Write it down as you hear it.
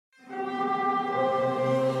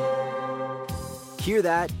Hear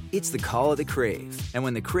that? It's the call of the Crave. And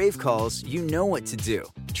when the Crave calls, you know what to do.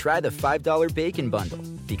 Try the $5 Bacon Bundle,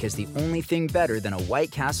 because the only thing better than a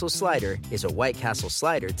White Castle slider is a White Castle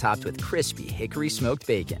slider topped with crispy hickory smoked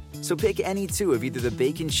bacon. So pick any two of either the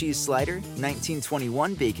Bacon Cheese Slider,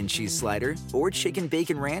 1921 Bacon Cheese Slider, or Chicken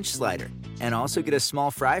Bacon Ranch Slider. And also get a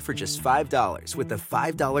small fry for just $5 with the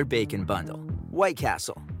 $5 Bacon Bundle. White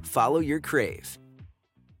Castle. Follow your Crave.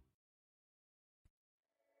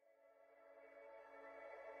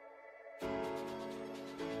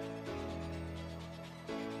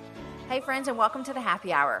 Hey friends, and welcome to the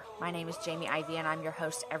Happy Hour. My name is Jamie Ivey, and I'm your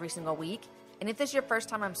host every single week. And if this is your first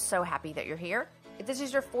time, I'm so happy that you're here. If this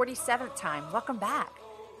is your 47th time, welcome back.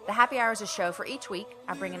 The Happy Hour is a show for each week.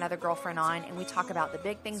 I bring another girlfriend on, and we talk about the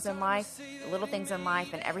big things in life, the little things in life,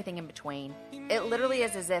 and everything in between. It literally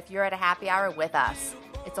is as if you're at a happy hour with us.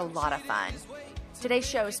 It's a lot of fun. Today's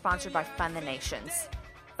show is sponsored by Fund the Nations.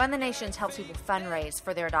 Fund the Nations helps people fundraise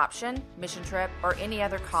for their adoption, mission trip, or any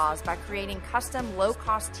other cause by creating custom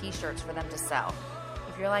low-cost t-shirts for them to sell.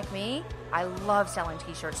 If you're like me, I love selling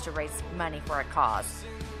t-shirts to raise money for a cause.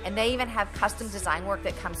 And they even have custom design work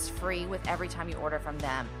that comes free with every time you order from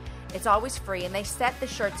them. It's always free, and they set the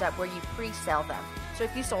shirts up where you pre-sell them. So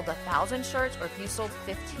if you sold 1,000 shirts or if you sold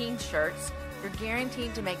 15 shirts, you're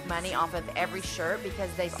guaranteed to make money off of every shirt because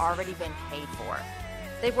they've already been paid for.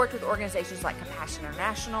 They've worked with organizations like Compassion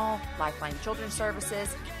International, Lifeline Children's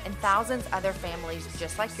Services, and thousands of other families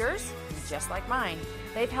just like yours and just like mine.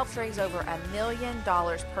 They've helped raise over $1 million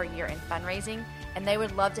per year in fundraising, and they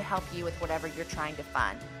would love to help you with whatever you're trying to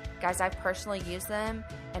fund. Guys, I've personally used them,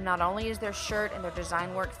 and not only is their shirt and their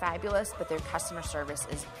design work fabulous, but their customer service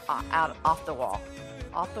is off the wall.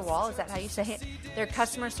 Off the wall? Is that how you say it? Their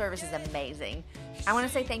customer service is amazing. I want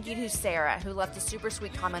to say thank you to Sarah, who left a super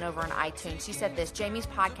sweet comment over on iTunes. She said this: Jamie's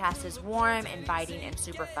podcast is warm, inviting, and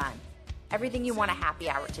super fun. Everything you want a happy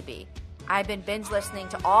hour to be. I've been binge listening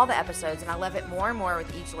to all the episodes, and I love it more and more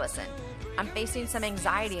with each listen. I'm facing some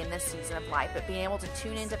anxiety in this season of life, but being able to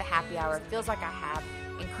tune into the happy hour feels like I have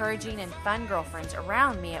encouraging and fun girlfriends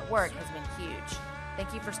around me at work has been huge.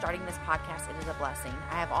 Thank you for starting this podcast. It is a blessing.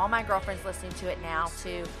 I have all my girlfriends listening to it now,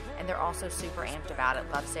 too, and they're also super amped about it.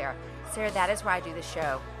 Love, Sarah. Sarah, that is why I do the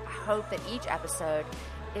show. I hope that each episode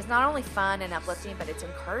is not only fun and uplifting, but it's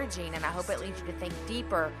encouraging, and I hope it leads you to think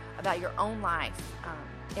deeper about your own life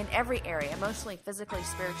in every area, emotionally, physically,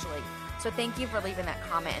 spiritually. So thank you for leaving that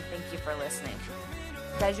comment, and thank you for listening.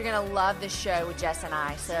 Guys, you're going to love this show with Jess and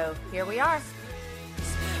I, so here we are.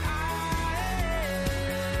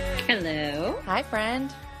 Hello. Hi,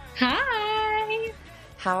 friend. Hi.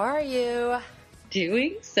 How are you?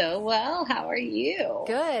 Doing so well. How are you?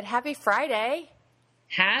 Good. Happy Friday.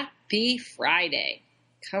 Happy Friday.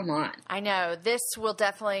 Come on. I know. This will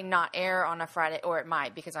definitely not air on a Friday, or it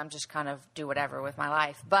might, because I'm just kind of do whatever with my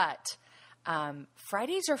life. But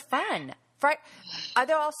Fridays are fun.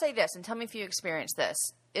 Although I'll say this, and tell me if you experience this.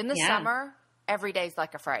 In the summer, every day's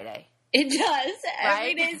like a Friday. It does. Every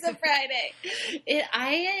Right? day's a Friday.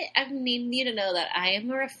 I need you to know that I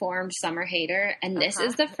am a reformed summer hater, and this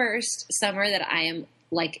is the first summer that I am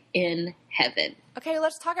like in heaven. Okay,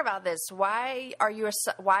 let's talk about this. Why are you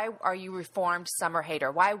reformed summer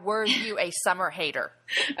hater? Why were you a summer hater?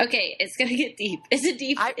 Okay, it's gonna get deep. It's a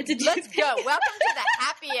deep. Let's go. Welcome to the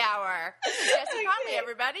happy hour. This is Jess and Connolly,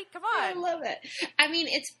 everybody. Come on. I love it. I mean,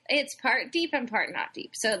 it's part deep and part not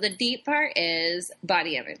deep. So the deep part is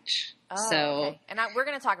body image. Oh, okay. And we're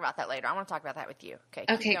going to talk about that later. I want to talk about that with you.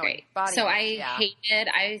 Okay, great. Body so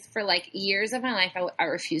image, for like years of my life, I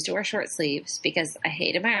refused to wear short sleeves because I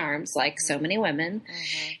hated my arms like so many women.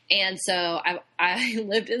 Mm-hmm. And so I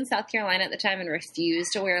lived in South Carolina at the time and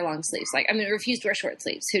refused to wear long sleeves. Refused to wear short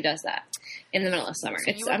sleeves. Who does that in the middle of summer?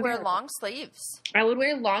 So you would wear long sleeves? I would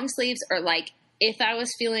wear long sleeves, or like if I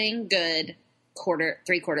was feeling good,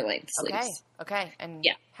 3/4 length sleeves. Okay. And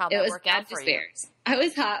yeah, how'd that work out for you? I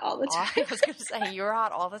was hot all the time. I was going to say, you were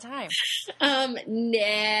hot all the time.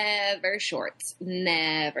 Never shorts.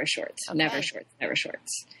 Okay. Never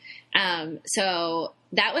shorts. So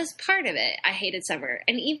that was part of it. I hated summer.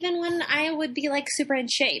 And even when I would be like super in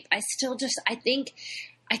shape, I think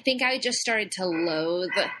I just started to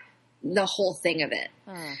loathe the whole thing of it.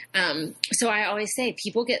 So I always say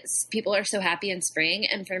people are so happy in spring.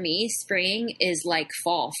 And for me, spring is like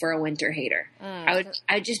fall for a winter hater.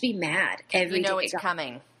 I'd just be mad every day. You know it's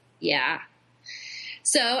coming. Yeah.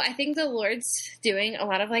 So I think the Lord's doing a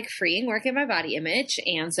lot of like freeing work in my body image.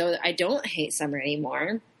 And so I don't hate summer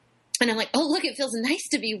anymore. And I'm like, oh, look, it feels nice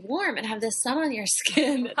to be warm and have the sun on your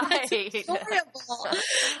skin. Right. That's adorable.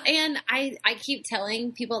 And I keep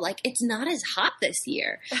telling people, like, it's not as hot this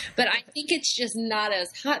year. But I think it's just not as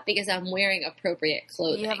hot because I'm wearing appropriate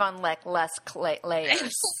clothing. You have on, like, less layers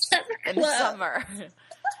in the summer.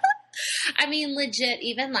 I mean, legit,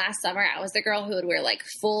 even last summer, I was the girl who would wear, like,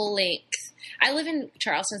 full length. I live in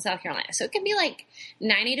Charleston, South Carolina, so it can be, like,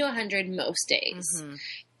 90 to 100 most days.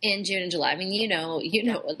 In June and July. I mean, you know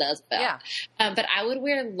what that's about. Yeah. But I would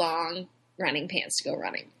wear long running pants to go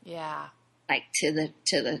running. Yeah. Like to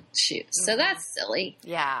the shoes. So that's silly.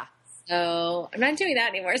 Yeah. So I'm not doing that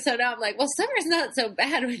anymore. So now I'm like, well, summer's not so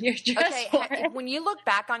bad when you're dressed for it. When you look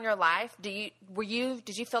back on your life, did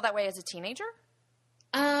you feel that way as a teenager?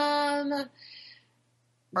 Or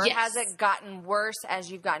yes. Has it gotten worse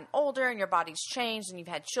as you've gotten older and your body's changed and you've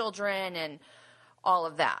had children and all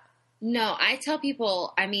of that? No, I tell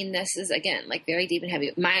people, I mean, this is, again, like very deep and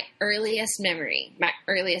heavy. My earliest memory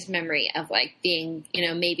of like being,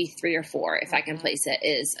 maybe 3 or 4, if I can place it,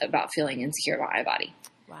 is about feeling insecure about my body.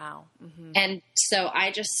 Wow. Mm-hmm. And so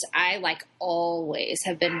I like always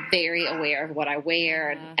have been very aware of what I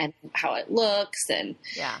wear and how it looks and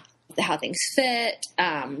how things fit.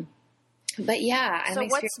 But yeah. So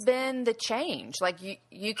what's been the change? Like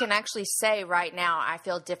you can actually say right now, I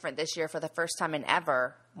feel different this year for the first time in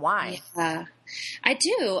ever. Why? Yeah, I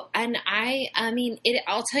do. And I mean,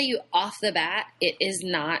 I'll tell you off the bat, it is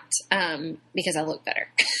not, because I look better.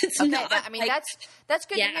 It's okay. Not, that's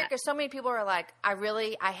good to hear because so many people are like, I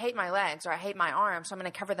hate my legs or I hate my arms. So I'm going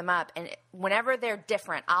to cover them up. And whenever they're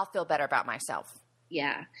different, I'll feel better about myself.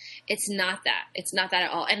 Yeah. It's not that. It's not that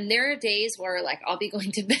at all. And there are days where like I'll be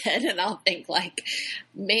going to bed and I'll think like,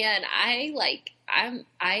 man, I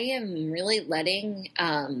am really letting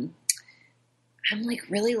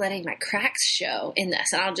really letting my cracks show in this.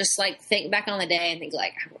 And I'll just like think back on the day and think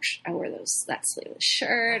like, I wish I wore that sleeveless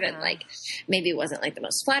shirt and like maybe it wasn't like the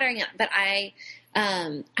most flattering, but I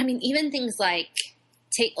mean, even things like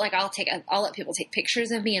I'll let people take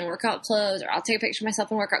pictures of me in workout clothes, or I'll take a picture of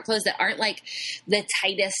myself in workout clothes that aren't like the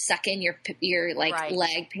tightest suck in your like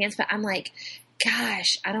leg pants. But I'm like,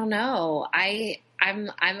 gosh, I don't know. I'm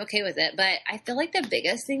okay with it. But I feel like the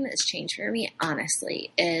biggest thing that's changed for me,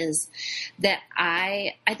 honestly, is that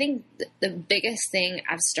I think the biggest thing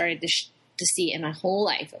I've started to see in my whole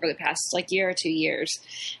life over the past like year or 2 years,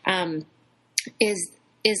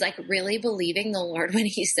 is like really believing the Lord when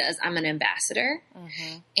he says I'm an ambassador.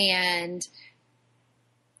 Mm-hmm. And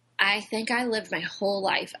I think I lived my whole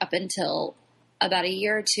life up until about a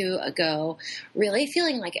year or 2 ago, really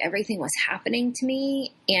feeling like everything was happening to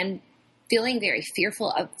me and feeling very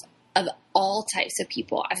fearful of all types of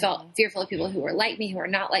people. I felt fearful of people who were like me, who were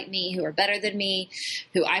not like me, who were better than me,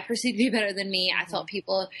 who I perceived to be better than me. I felt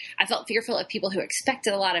fearful of people who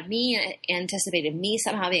expected a lot of me and anticipated me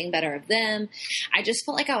somehow being better of them. I just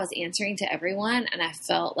felt like I was answering to everyone, and I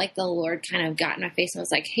felt like the Lord kind of got in my face and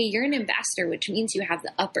was like, hey, you're an ambassador, which means you have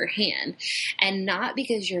the upper hand. And not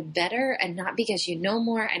because you're better and not because you know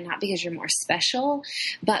more and not because you're more special,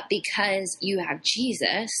 but because you have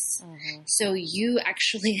Jesus. Mm-hmm. So you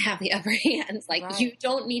actually have the upper hands. Like you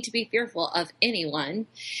don't need to be fearful of anyone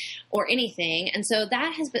or anything. And so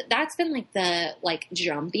that's been like the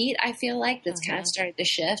drumbeat, I feel like, that's kind of started to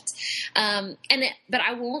shift. But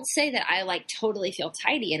I won't say that I like totally feel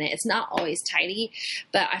tidy in it. It's not always tidy,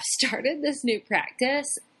 but I've started this new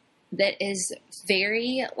practice that is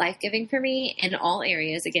very life-giving for me in all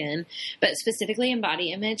areas again, but specifically in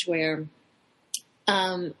body image, where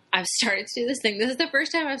I've started to do this thing. This is the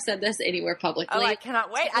first time I've said this anywhere publicly. Oh, I cannot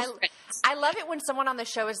wait. I love it when someone on the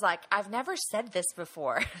show is like, I've never said this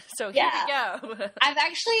before. So here we go. I've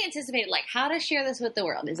actually anticipated like how to share this with the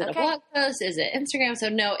world. Is it a blog post? Is it Instagram? So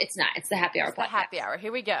no, it's not. It's the Happy Hour podcast. The Happy Hour.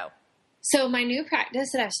 Here we go. So my new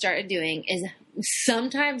practice that I've started doing is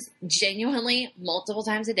sometimes genuinely multiple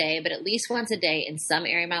times a day, but at least once a day in some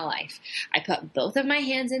area of my life, I put both of my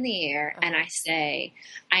hands in the air and I say,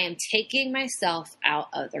 I am taking myself out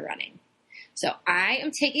of the running. So I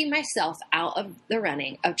am taking myself out of the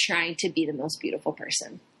running of trying to be the most beautiful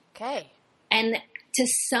person. Okay. And to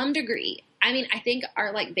some degree, I mean, I think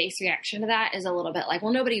our like base reaction to that is a little bit like,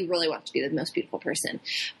 well, nobody really wants to be the most beautiful person.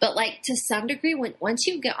 But like to some degree, once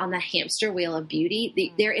you get on the hamster wheel of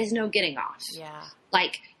beauty, there is no getting off. Yeah.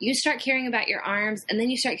 Like you start caring about your arms, and then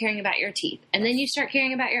you start caring about your teeth, and then you start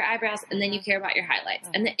caring about your eyebrows, and then you care about your highlights.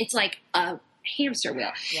 And then it's like a hamster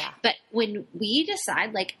wheel. Yeah. But when we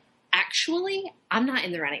decide like, actually, I'm not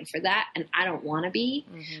in the running for that, and I don't want to be,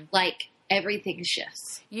 like, everything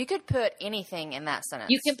shifts. You could put anything in that sentence.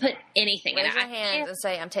 You can put anything in it. Raise your hands and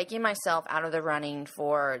say, I'm taking myself out of the running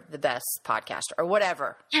for the best podcaster or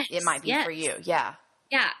whatever it might be for you. Yeah.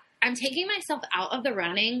 Yeah. I'm taking myself out of the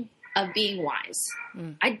running of being wise.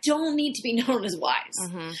 I don't need to be known as wise.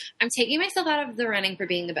 I'm taking myself out of the running for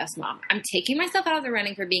being the best mom. I'm taking myself out of the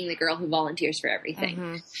running for being the girl who volunteers for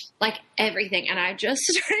everything. Like everything. And I just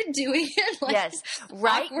started doing it. Like, yes.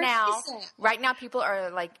 Right now people are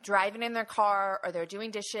like driving in their car or they're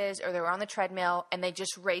doing dishes or they're on the treadmill and they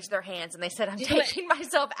just raised their hands and they said, I'm taking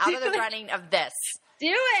myself out of the running of this. Do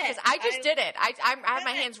it. Because I just did it. I have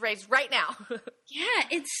my hands raised right now. Yeah,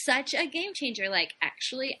 it's such a game changer. Like,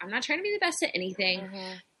 actually, I'm not trying to be the best at anything.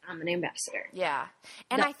 I'm an ambassador. Yeah.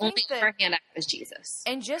 And the I think only hand I have is Jesus.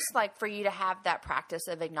 And just like for you to have that practice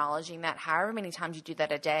of acknowledging that however many times you do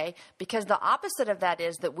that a day, because the opposite of that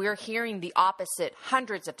is that we're hearing the opposite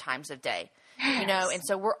hundreds of times a day. You know, and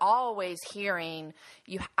so we're always hearing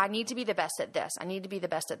I need to be the best at this. I need to be the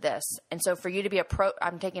best at this. And so for you to be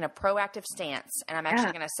I'm taking a proactive stance and I'm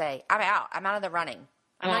actually going to say, I'm out. I'm out of the running.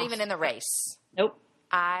 I'm not even in the race. Nope.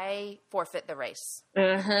 I forfeit the race.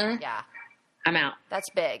 Yeah. I'm out.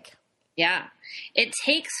 That's big. Yeah. It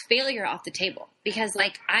takes failure off the table because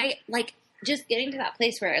just getting to that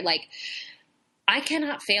place where like, I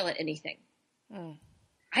cannot fail at anything.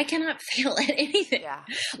 I cannot fail at anything. Yeah.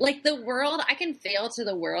 Like the world, I can fail to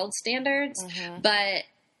the world standards, but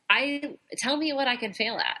tell me what I can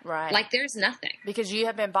fail at. Right. Like there's nothing. Because you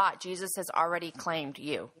have been bought. Jesus has already claimed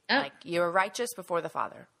you. Yep. Like you are righteous before the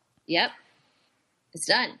Father. Yep. It's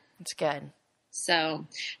done. It's good. So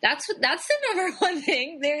that's the number one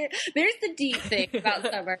thing. There's the deep thing about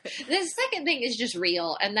summer. The second thing is just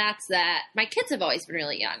real, and that's that my kids have always been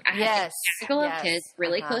really young. I have a gaggle of kids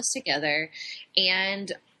really close together,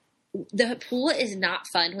 and the pool is not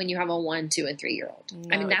fun when you have a 1, 2, and 3-year-old.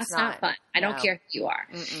 No, I mean, that's not fun. I don't care who you are.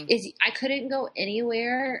 I couldn't go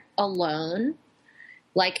anywhere alone.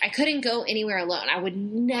 Like, I couldn't go anywhere alone. I would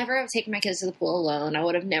never have taken my kids to the pool alone. I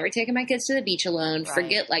would have never taken my kids to the beach alone. Right.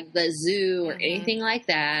 Forget, like, the zoo or anything like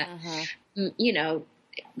that. You know,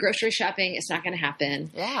 grocery shopping, it's not going to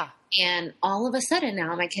happen. Yeah. And all of a sudden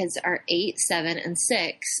now my kids are 8, 7, and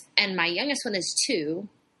 6. And my youngest one is 2.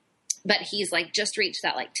 But he's, like, just reached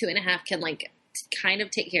that, like, 2.5 can, like, kind of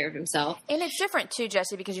take care of himself. And it's different too,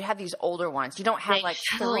 Jesse, because you have these older ones. You don't have like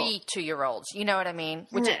 3 2-year-olds. You know what I mean?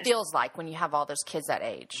 Which it feels like when you have all those kids that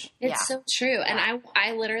age. It's so true. Yeah. And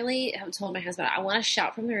I literally have told my husband, I want to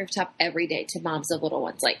shout from the rooftop every day to moms of little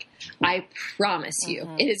ones. Like, I promise you,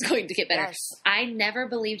 it is going to get better. Yes. I never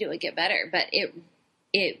believed it would get better, but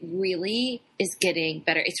it really is getting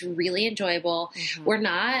better. It's really enjoyable. We're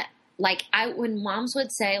not... Like, when moms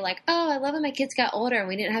would say, like, oh, I love when my kids got older and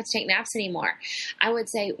we didn't have to take naps anymore. I would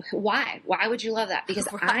say, why? Why would you love that? Because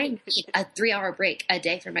I need a 3-hour break a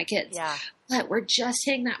day for my kids. Yeah. But we're just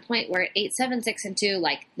hitting that point where at 8, 7, 6, and 2,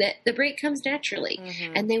 like, the break comes naturally.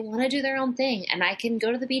 And they want to do their own thing. And I can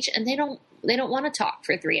go to the beach and they don't want to talk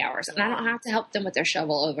for 3 hours. And I don't have to help them with their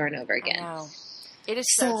shovel over and over again. I know. It is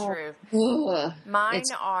so true. Mine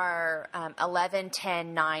are 11,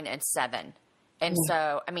 10, 9, and 7. And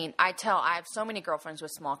so, I mean, I have so many girlfriends with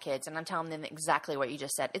small kids, and I'm telling them exactly what you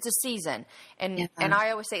just said. It's a season. And I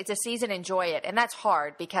always say it's a season, enjoy it. And that's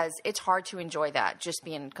hard because it's hard to enjoy that, just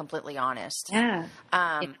being completely honest. Yeah.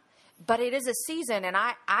 But it is a season, and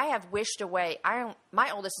I have wished away. My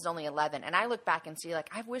oldest is only 11, and I look back and see, like,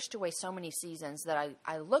 I've wished away so many seasons that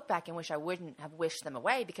I look back and wish I wouldn't have wished them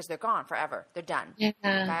away because they're gone forever. They're done.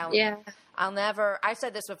 Yeah. I'll never – I've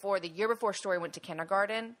said this before. The year before Story went to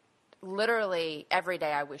kindergarten – literally every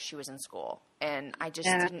day I wish she was in school, and I just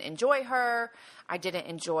didn't enjoy her. I didn't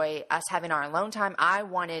enjoy us having our alone time. I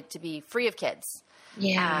wanted to be free of kids.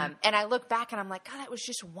 Yeah. And I look back and I'm like, God, that was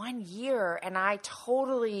just 1 year. And I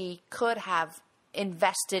totally could have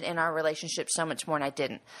invested in our relationship so much more, and I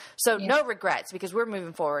didn't. So no regrets because we're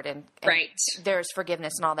moving forward and there's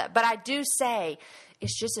forgiveness and all that. But I do say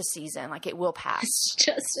it's just a season. Like, it will pass. It's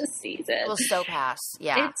just a season. It will so pass.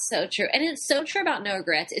 Yeah. It's so true. And it's so true about no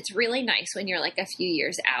regrets. It's really nice when you're like a few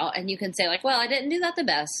years out and you can say like, well, I didn't do that the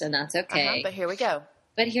best, and that's okay. But here we go.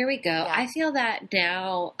 Yeah. I feel that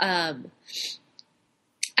now,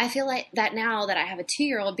 now that I have a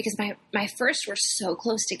 2-year-old, because my first were so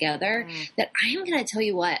close together that I am going to tell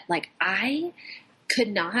you what, like, I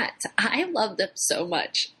love them so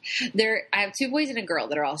much. I have 2 boys and a girl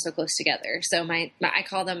that are also close together. So I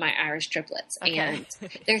call them my Irish triplets, and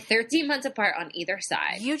they're 13 months apart on either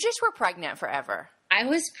side. You just were pregnant forever. I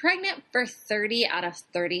was pregnant for 30 out of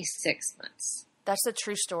 36 months. That's a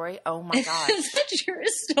true story. Oh my gosh. It's a true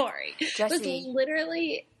story. Jesse, it was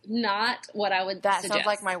literally not what I would that suggest. sounds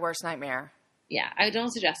like my worst nightmare. Yeah, I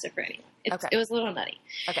don't suggest it for anyone. Okay. It was a little nutty.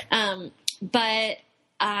 Okay.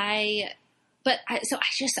 So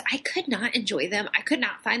I could not enjoy them. I could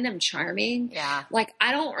not find them charming. Yeah. Like,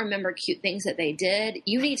 I don't remember cute things that they did.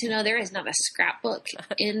 You need to know there is not a scrapbook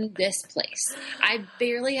in this place. I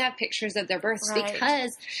barely have pictures of their births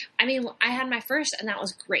because, I mean, I had my first and that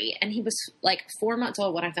was great. And he was like 4 months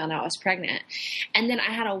old when I found out I was pregnant. And then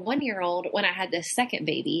I had a 1-year-old when I had this second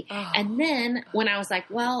baby. Oh. And then when I was like,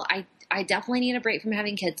 well, I definitely need a break from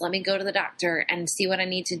having kids. Let me go to the doctor and see what I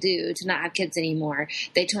need to do to not have kids anymore.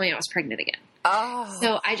 They told me I was pregnant again. Oh.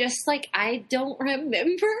 So I don't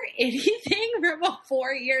remember anything from a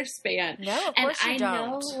 4-year span. No, of course you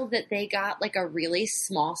don't. Know that they got like a really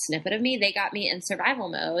small snippet of me. They got me in survival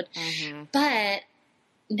mode. Mm-hmm. But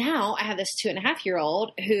now I have this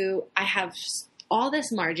 2.5-year-old who I have all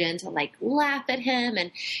this margin to like laugh at him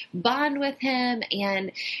and bond with him.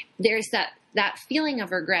 And there's that feeling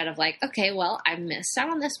of regret of like, okay, well, I missed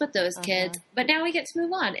out on this with those kids, but now we get to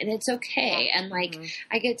move on and it's okay. And like,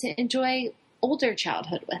 I get to enjoy older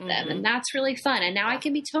childhood with them and that's really fun. And now I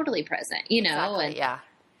can be totally present, you know? Exactly, and yeah.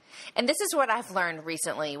 And this is what I've learned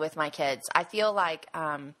recently with my kids. I feel like,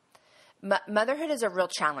 motherhood is a real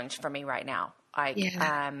challenge for me right now. Like,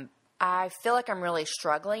 I feel like I'm really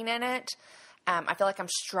struggling in it. I feel like I'm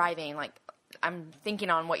striving, like, I'm thinking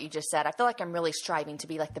on what you just said. I feel like I'm really striving to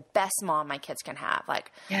be like the best mom my kids can have.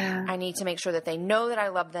 Like, I need to make sure that they know that I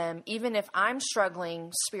love them, even if I'm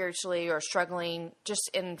struggling spiritually or struggling just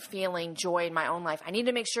in feeling joy in my own life. I need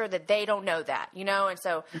to make sure that they don't know that, you know? And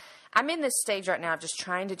so I'm in this stage right now of just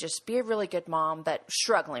trying to just be a really good mom, but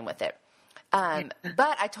struggling with it.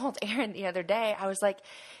 But I told Aaron the other day, I was like,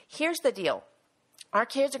 here's the deal. Our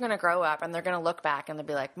kids are going to grow up and they're going to look back and they'll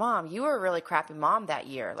be like, Mom, you were a really crappy mom that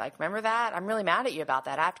year. Like, remember that? I'm really mad at you about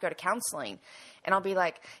that. I have to go to counseling. And I'll be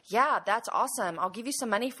like, yeah, that's awesome. I'll give you some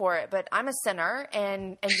money for it, but I'm a sinner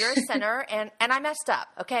and you're a sinner and I messed up.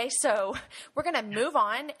 Okay. So we're going to move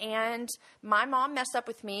on and my mom messed up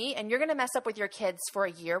with me and you're going to mess up with your kids for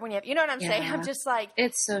a year when you know what I'm saying? I'm just like,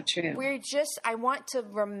 it's so true. I want to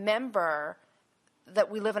remember that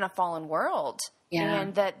we live in a fallen world. Yeah.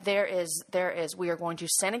 And that there is, we are going to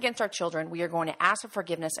sin against our children. We are going to ask for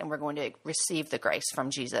forgiveness and we're going to receive the grace from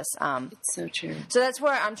Jesus. It's so true. So that's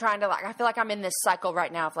where I'm trying to I feel like I'm in this cycle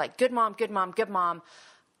right now of like, good mom, good mom, good mom.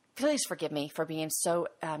 Please forgive me for being so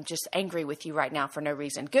just angry with you right now for no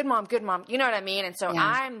reason. Good mom, good mom. You know what I mean? And so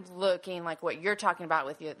I'm looking like what you're talking about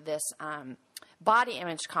with this body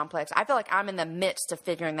image complex. I feel like I'm in the midst of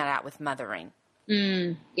figuring that out with mothering.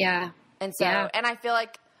 Yeah. And so, and I feel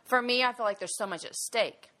like, for me, I feel like there's so much at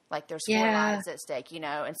stake. Like there's 4 lives at stake, you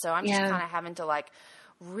know? And so I'm just kind of having to like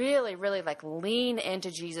really, really like lean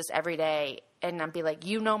into Jesus every day and be like,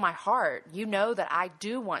 you know my heart. You know that I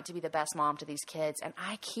do want to be the best mom to these kids. And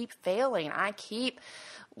I keep failing. I keep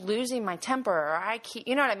losing my temper. Or I keep,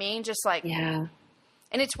 you know what I mean? Just like,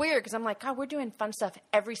 and it's weird because I'm like, God, we're doing fun stuff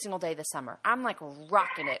every single day this summer. I'm like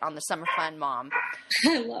rocking it on the summer fun mom.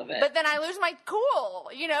 I love it. But then I lose my cool,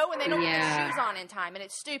 you know, when they don't get their shoes on in time and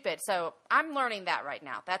it's stupid. So I'm learning that right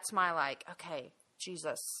now. That's my like, okay,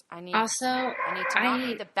 Jesus, I need to not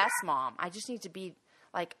be the best mom. I just need to be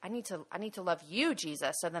like, I need to love you,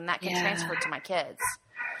 Jesus. So then that can transfer to my kids.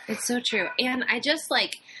 It's so true. And I just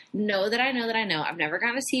like know that I know. I've never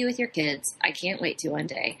gotten to see you with your kids. I can't wait to one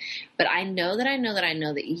day. But I know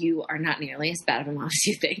that you are not nearly as bad of a mom as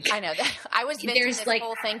you think. I know that. I was mentioning this like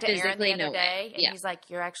whole thing to Aaron the other day. And he's like,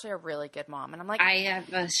 you're actually a really good mom. And I'm like, I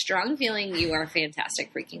have a strong feeling you are a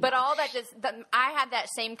fantastic freaking But mom. all that I had that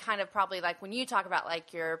same kind of probably like when you talk about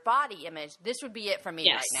like your body image, this would be it for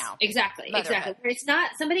me right now. Exactly. Exactly. It's not,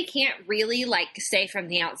 somebody can't really like say from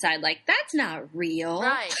the outside, like, that's not real.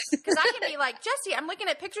 Right. Because I can be like, Jesse, I'm looking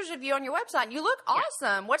at pictures of you on your website and you look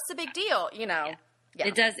awesome. What's the big deal? You know? Yeah.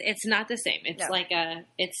 It does. It's not the same. It's like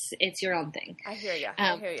it's your own thing. I hear you.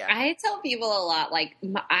 I tell people a lot, like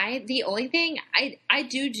the only thing I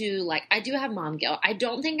do like, I do have mom guilt. I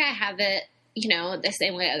don't think I have it, you know, the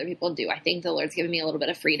same way other people do. I think the Lord's given me a little bit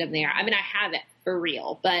of freedom there. I mean, I have it for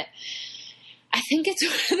real, but I think it's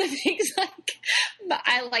one of the things like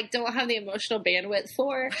I like don't have the emotional bandwidth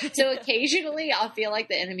for. So occasionally I'll feel like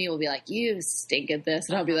the enemy will be like, you stink at this.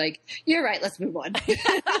 And I'll be like, you're right. Let's move on.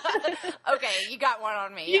 Okay. You got one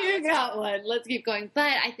on me. You got one. Let's keep going.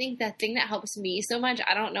 But I think the thing that helps me so much,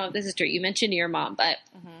 I don't know if this is true. You mentioned your mom, but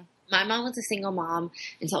my mom was a single mom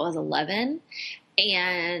until I was 11.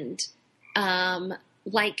 And,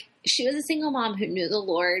 like she was a single mom who knew the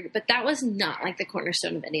Lord, but that was not like the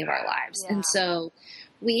cornerstone of any of our lives. Yeah. And so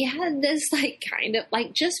we had this like kind of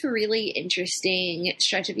like just really interesting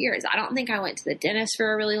stretch of years. I don't think I went to the dentist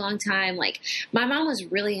for a really long time. Like my mom was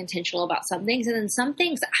really intentional about some things, and then some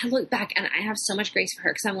things I look back and I have so much grace for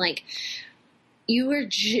her because I'm like,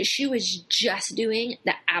 she was just doing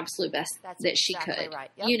the absolute best that she could,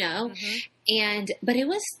 right. Yep. you know? But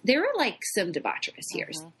there were like some debaucherous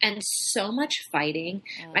years and so much fighting.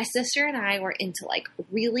 My sister and I were into like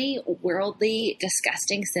really worldly,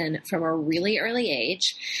 disgusting sin from a really early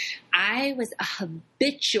age. I was a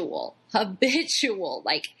habitual,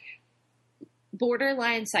 like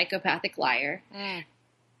borderline psychopathic liar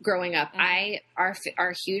growing up.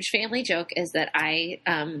 Our huge family joke is that I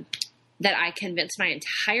convinced my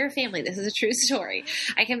entire family, this is a true story,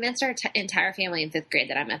 I convinced our entire family in 5th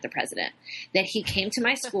grade that I met the president, that he came to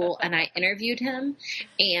my school and I interviewed him,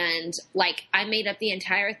 and like I made up the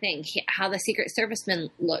entire thing, how the Secret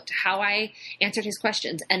Serviceman looked, how I answered his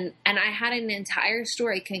questions, and I had an entire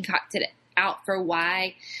story concocted out for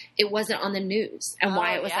why it wasn't on the news and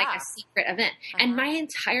why it was like a secret event. And my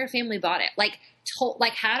entire family bought it.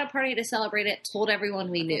 Had a party to celebrate it, told everyone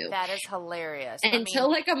we knew. That is hilarious. Until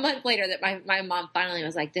like a month later that my mom finally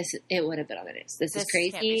was like, it would have been on the news. This is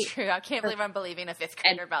crazy. Can't be true. I can't believe I'm believing a 5th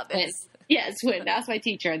grader about this. When asked my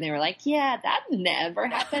teacher and they were like, yeah, that never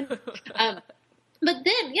happened. But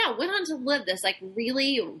then, went on to live this like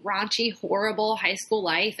really raunchy, horrible high school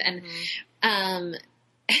life. And,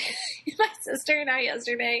 my sister and I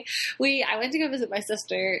yesterday, I went to go visit my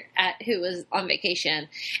sister who was on vacation,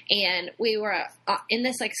 and we were in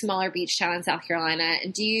this like smaller beach town in South Carolina.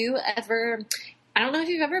 And I don't know if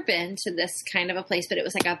you've ever been to this kind of a place, but it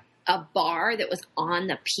was like a bar that was on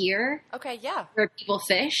the pier. Okay. Yeah. Where people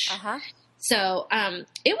fish. So,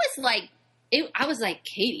 it was like, I was like,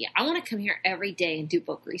 Katie, I want to come here every day and do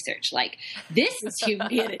book research. Like, this is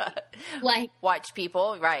humanity. Like, watch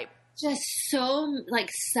people. Right. Just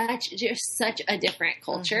such a different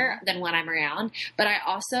culture than when I'm around. But I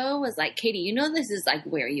also was like, Katie, this is like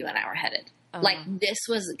where you and I were headed. Like this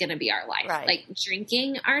was going to be our life, like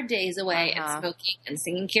drinking our days away and smoking and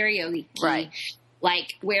singing karaoke,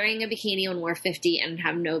 like wearing a bikini when we're 50 and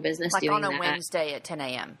have no business doing that. Like on a Wednesday at 10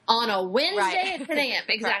 a.m. On a Wednesday at 10 a.m.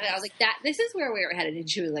 Exactly. I was like, this is where we were headed. And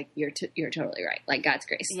she was like, you're totally right. Like God's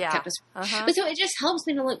grace kept us. But so it just helps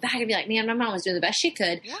me to look back and be like, man, my mom was doing the best she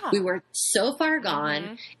could. Yeah. We were so far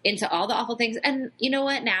gone into all the awful things. And you know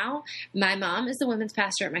what? Now my mom is the women's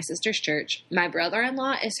pastor at my sister's church. My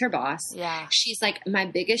brother-in-law is her boss. Yeah. She's like my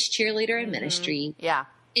biggest cheerleader in ministry. Yeah.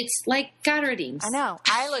 It's like God redeems. I know.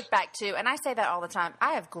 I look back too, and I say that all the time.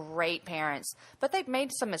 I have great parents, but they've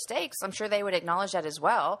made some mistakes. I'm sure they would acknowledge that as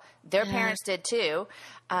well. Their parents did too.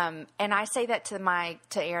 And I say that to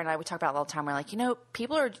Aaron and I, we talk about it all the time. We're like,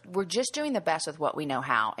 we're just doing the best with what we know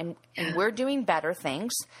how, and we're doing better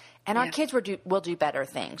things, and our kids will do better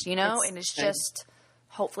things, and it's just,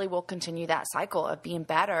 hopefully we'll continue that cycle of being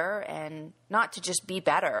better, and not to just be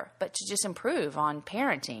better, but to just improve on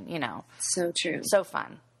parenting, So true. So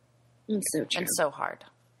fun. It's so true. And so hard.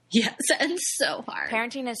 Yes, and so hard.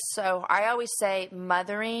 Parenting is I always say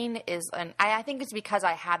mothering is, and I think it's because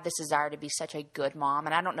I have this desire to be such a good mom,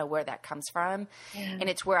 and I don't know where that comes from. Yeah. And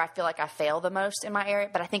it's where I feel like I fail the most in my area,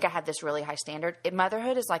 but I think I have this really high standard.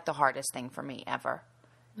 Motherhood is like the hardest thing for me ever.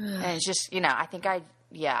 And it's just, I think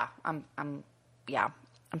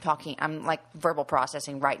I'm like verbal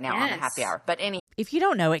processing right now on the happy hour. But if you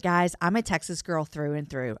don't know it, guys, I'm a Texas girl through and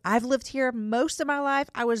through. I've lived here most of my life.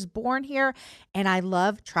 I was born here, and I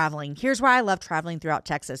love traveling. Here's why I love traveling throughout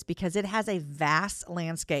Texas, because it has a vast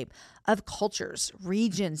landscape of cultures,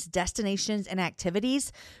 regions, destinations, and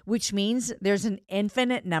activities, which means there's an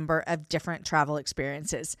infinite number of different travel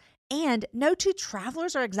experiences. And no two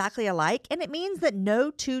travelers are exactly alike, and it means that no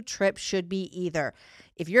two trips should be either.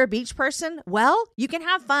 If you're a beach person, well, you can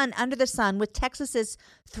have fun under the sun with Texas's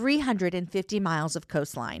 350 miles of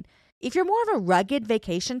coastline. If you're more of a rugged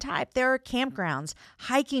vacation type, there are campgrounds,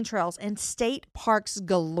 hiking trails, and state parks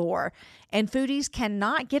galore. And foodies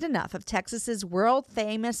cannot get enough of Texas's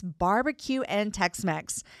world-famous barbecue and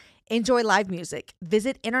Tex-Mex. Enjoy live music,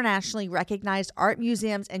 visit internationally recognized art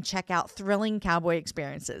museums, and check out thrilling cowboy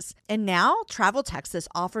experiences. And now, Travel Texas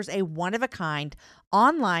offers a one-of-a-kind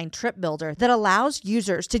online trip builder that allows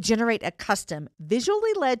users to generate a custom,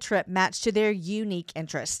 visually led trip matched to their unique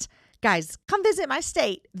interests. Guys, come visit my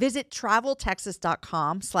state. Visit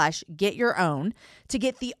traveltexas.com/getyourown to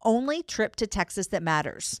get the only trip to Texas that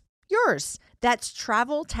matters. Yours. That's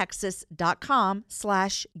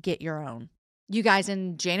traveltexas.com/getyourown. You guys,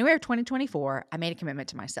 in January of 2024, I made a commitment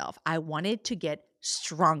to myself. I wanted to get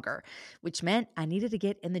stronger, which meant I needed to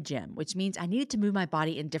get in the gym, which means I needed to move my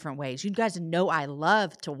body in different ways. You guys know I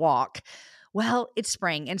love to walk. Well, it's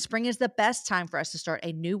spring, and spring is the best time for us to start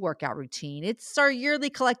a new workout routine. It's our yearly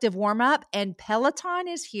collective warm up, and Peloton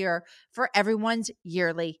is here for everyone's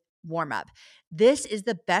yearly warm up. This is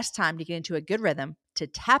the best time to get into a good rhythm, to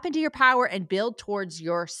tap into your power and build towards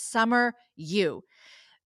your summer you.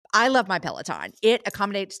 I love my Peloton. It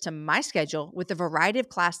accommodates to my schedule with a variety of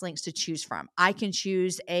class links to choose from. I can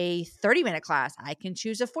choose a 30-minute class. I can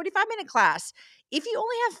choose a 45-minute class. If you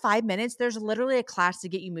only have 5 minutes, there's literally a class to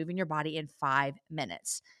get you moving your body in 5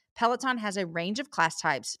 minutes. Peloton has a range of class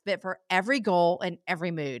types fit for every goal and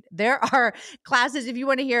every mood. There are classes if you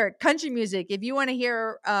want to hear country music, if you want to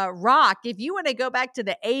hear rock, if you want to go back to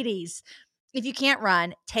the 80s. If you can't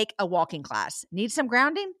run, take a walking class. Need some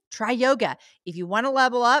grounding? Try yoga. If you want to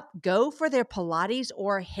level up, go for their Pilates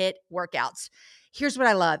or HIIT workouts. Here's what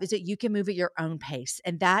I love is that you can move at your own pace.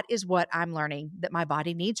 And that is what I'm learning that my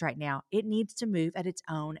body needs right now. It needs to move at its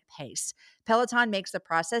own pace. Peloton makes the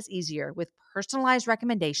process easier with personalized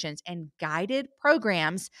recommendations and guided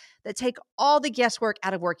programs that take all the guesswork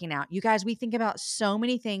out of working out. You guys, we think about so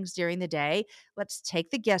many things during the day. Let's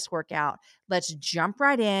take the guesswork out. Let's jump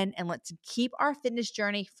right in and let's keep our fitness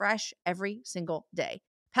journey fresh every single day.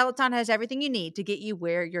 Peloton has everything you need to get you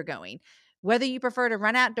where you're going. Whether you prefer to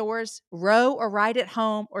run outdoors, row or ride at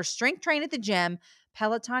home, or strength train at the gym,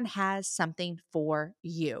 Peloton has something for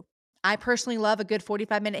you. I personally love a good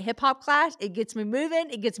 45-minute hip hop class. It gets me moving.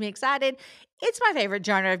 It gets me excited. It's my favorite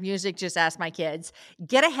genre of music. Just ask my kids.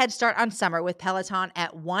 Get a head start on summer with Peloton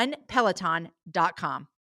at onepeloton.com.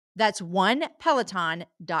 That's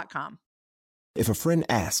onepeloton.com. If a friend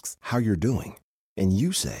asks how you're doing, and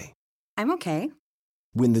you say, I'm okay.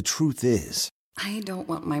 When the truth is, I don't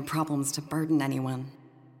want my problems to burden anyone.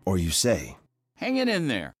 Or you say, hang it in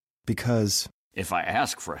there. Because if I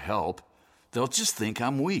ask for help, they'll just think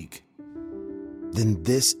I'm weak. Then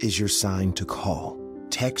this is your sign to call,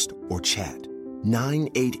 text, or chat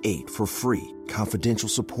 988 for free, confidential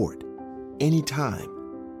support. Anytime.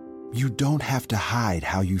 You don't have to hide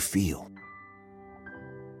how you feel.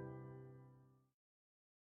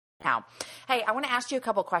 Now, hey, I want to ask you a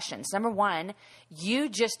couple questions. Number one, you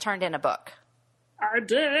just turned in a book. I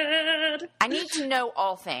did. I need to know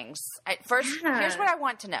all things. First, here's what I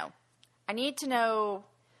want to know. I need to know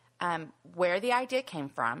where the idea came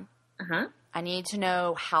from. Uh-huh. I need to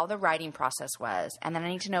know how the writing process was. And then I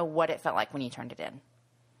need to know what it felt like when you turned it in.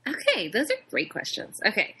 Okay, those are great questions.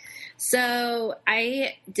 Okay, so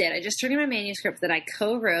I just turned in my manuscript that I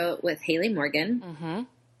co-wrote with Haley Morgan. Mm-hmm.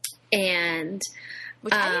 And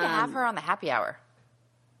which I need to have her on the happy hour.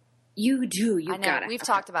 You do. I know. We've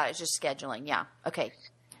talked about it. It's just scheduling. Yeah. Okay.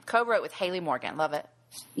 Co-wrote with Haley Morgan. Love it.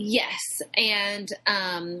 Yes. And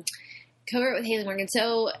co-wrote with Haley Morgan.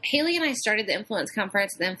 So Haley and I started the Influence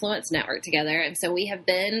Conference, the Influence Network together. And so we have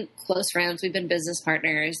been close friends. We've been business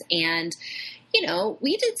partners. And, you know,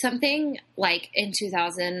 we did something like in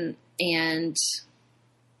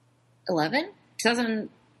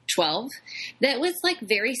 2012 that was like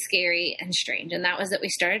very scary and strange. And that was that we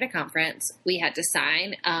started a conference. We had to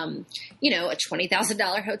sign, a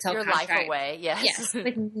 $20,000 hotel Your contract. life away. Yes. Yes.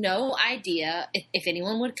 With no idea if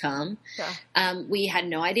anyone would come. Yeah. We had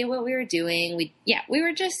no idea what we were doing. We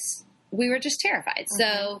were just terrified.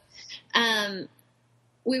 Mm-hmm. So,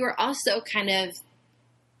 we were also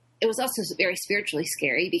it was also very spiritually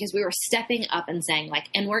scary because we were stepping up and saying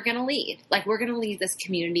and we're going to lead. We're going to lead this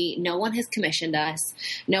community. No one has commissioned us.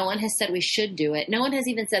 No one has said we should do it. No one has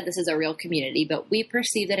even said this is a real community, but we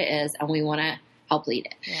perceive that it is, and we want to help lead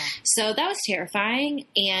it. Yeah. So that was terrifying.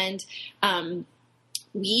 And,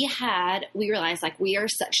 we realized we are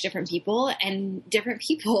such different people, and different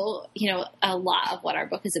people, a lot of what our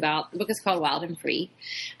book is about. The book is called Wild and Free.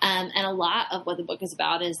 And a lot of what the book is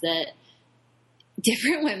about is that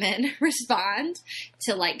different women respond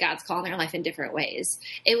to God's call in their life in different ways.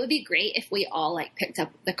 It would be great if we all picked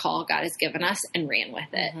up the call God has given us and ran with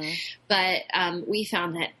it. Mm-hmm. But we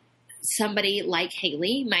found that somebody like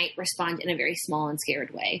Haley might respond in a very small and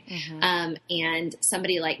scared way. Mm-hmm. And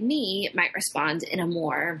somebody like me might respond in a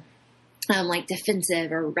more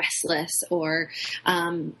defensive or restless, or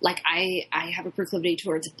I have a proclivity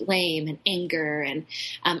towards blame and anger, and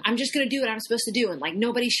I'm just going to do what I'm supposed to do, and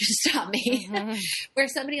nobody should stop me. Mm-hmm. Where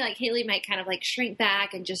somebody like Haley might kind of shrink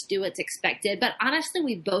back and just do what's expected. But honestly,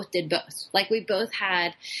 we both did both. We both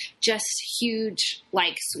had just huge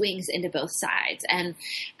swings into both sides, and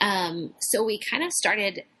so we kind of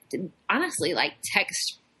started honestly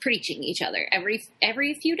text preaching each other every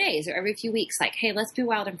few days or every few weeks, hey, let's be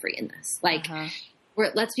wild and free in this.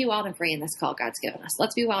 let's be wild and free in this call God's given us.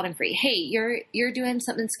 Let's be wild and free. Hey, you're doing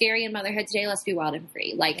something scary in motherhood today. Let's be wild and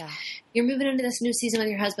free. Like you're moving into this new season with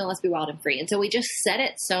your husband. Let's be wild and free. And so we just said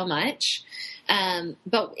it so much.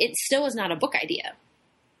 But it still was not a book idea.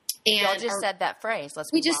 And y'all just said that phrase.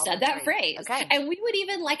 We just said that phrase. Okay. And we would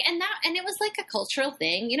even and it was like a cultural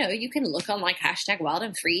thing. You know, you can look on like #wild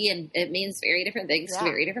and free and it means very different things to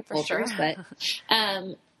very different cultures. Sure.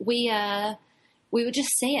 But, we would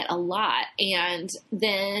just say it a lot. And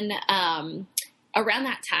then, around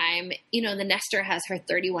that time, you know, the Nestor has her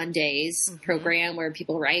 31 days program where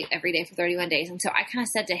people write every day for 31 days. And so I kind of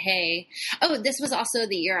said to this was also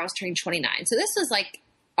the year I was turning 29. So this was like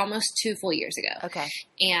almost 2 full years ago. Okay.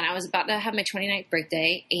 And I was about to have my 29th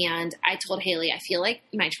birthday. And I told Haley, I feel like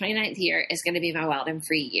my 29th year is going to be my wild and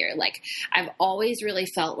free year. Like I've always really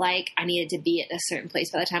felt like I needed to be at a certain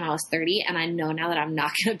place by the time I was 30. And I know now that I'm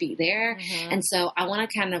not going to be there. And so I want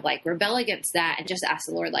to kind of like rebel against that and just ask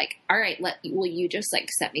the Lord, like, all right, will you just like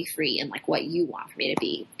set me free in like what you want for me to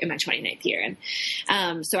be in my 29th year?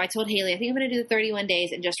 And so I told Haley, I think I'm going to do the 31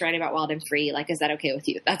 days and just write about wild and free. Like, is that okay with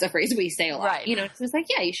you? That's a phrase we say a lot. Right. You know, so it's like,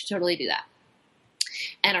 yeah, you should totally do that.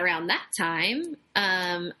 And around that time,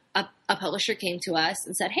 a publisher came to us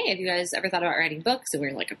and said, hey, have you guys ever thought about writing books? And we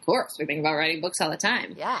were like, of course, we think about writing books all the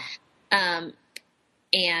time. Yeah.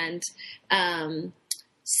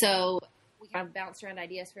 So we kind of bounced around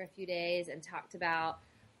ideas for a few days and talked about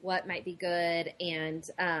what might be good. And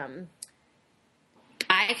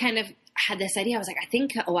I kind of had this idea. I was like, I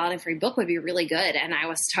think a wild and free book would be really good. And I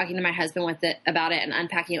was talking to my husband about it and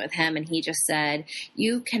unpacking it with him. And he just said,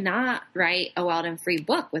 you cannot write a wild and free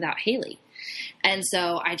book without Haley. And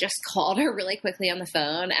so I just called her really quickly on the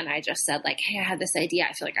phone. And I just said like, hey, I had this idea.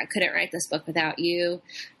 I feel like I couldn't write this book without you.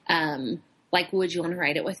 Like, would you want to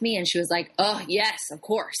write it with me? And she was like, oh yes, of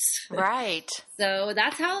course. Right. So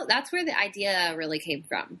that's where the idea really came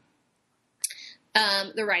from.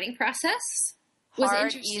 The writing process was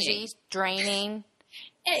hard, interesting. easy, draining.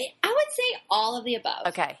 I would say all of the above.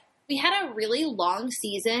 Okay. We had a really long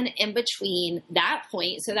season in between that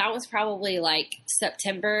point. So that was probably like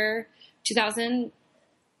September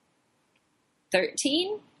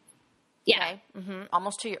 2013. Yeah. Okay.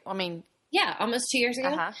 Almost 2 years. I mean. Yeah, almost 2 years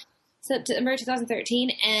ago. September 2013,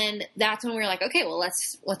 and that's when we were like, okay, well,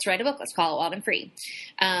 let's write a book. Let's call it Wild and Free.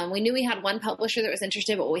 We knew we had one publisher that was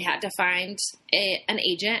interested, but we had to find an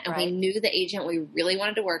agent, and we knew the agent we really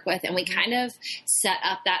wanted to work with, and we kind of set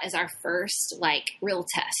up that as our first like real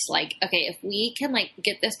test. Like, okay, if we can like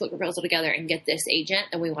get this book proposal together and get this agent,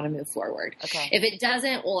 then we want to move forward. Okay. If it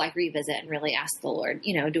doesn't, we'll like revisit and really ask the Lord,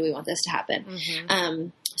 you know, do we want this to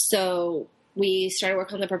happen? So we started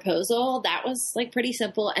working on the proposal. That was like pretty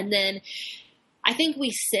simple. And then I think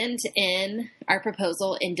we sent in our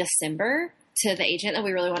proposal in December to the agent that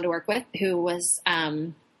we really wanted to work with, who is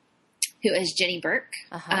Jenny Burke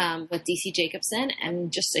with DC Jacobson,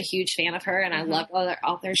 and just a huge fan of her. And I love all the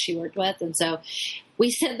authors she worked with. And so we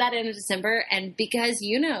sent that in December. And because,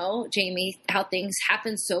 you know, Jamie, how things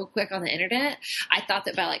happen so quick on the internet, I thought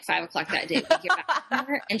that by like 5 o'clock that day, we'd hear back from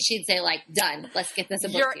her and she'd say like, done, let's get this a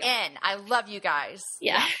book You're deal. in. I love you guys.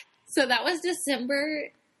 Yeah. So that was December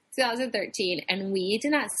 2013. And we did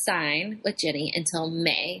not sign with Jenny until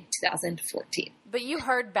May 2014. But you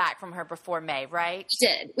heard back from her before May, right? We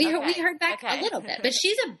did. We heard back a little bit, but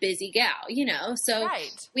she's a busy gal, you know, so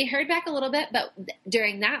we heard back a little bit, but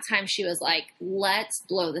during that time she was like, let's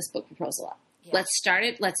blow this book proposal up. Yeah. Let's start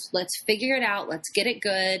it. Let's figure it out. Let's get it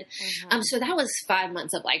good. So that was 5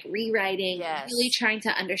 months of like rewriting, really trying to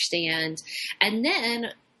understand. And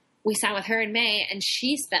then we signed with her in May, and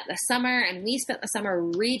she spent the summer, and we spent the summer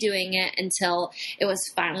redoing it until it was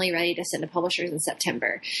finally ready to send to publishers in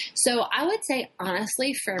September. So I would say,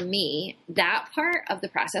 honestly, for me, that part of the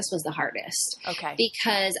process was the hardest. Okay.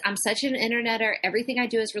 Because I'm such an interneter. Everything I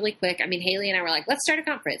do is really quick. I mean, Haley and I were like, let's start a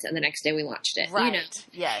conference. And the next day we launched it. Right. You know?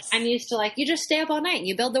 Yes. I'm used to like, you just stay up all night and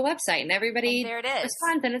you build the website and everybody there it is.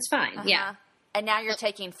 responds and it's fine. Yeah. And now you're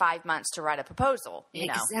taking 5 months to write a proposal. You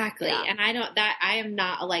know? Exactly. Yeah. And I am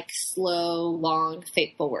not a like slow, long,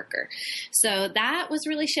 faithful worker. So that was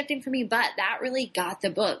really shifting for me, but that really got the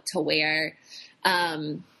book to where,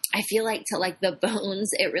 I feel like to like the bones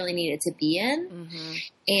it really needed to be in.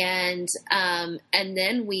 And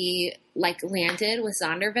then we like landed with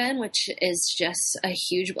Zondervan, which is just a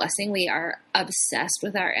huge blessing. We are obsessed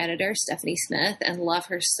with our editor, Stephanie Smith, and love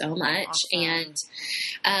her so much. Awesome.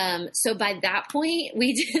 And so by that point,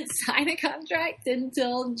 we didn't sign a contract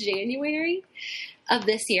until January of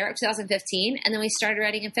this year, of 2015. And then we started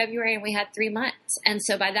writing in February, and we had 3 months. And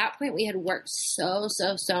so by that point, we had worked so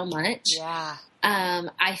much. Yeah.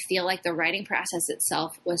 I feel like the writing process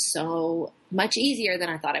itself was so much easier than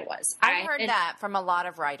I thought it was. I've heard that from a lot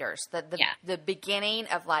of writers, that the beginning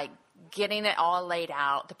of like getting it all laid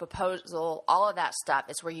out, the proposal, all of that stuff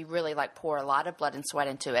is where you really like pour a lot of blood and sweat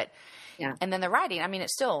into it. Yeah. And then the writing, I mean,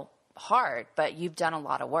 it's still hard, but you've done a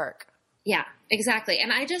lot of work. Yeah, exactly.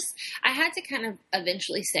 And I had to kind of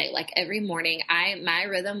eventually say, like, every morning, my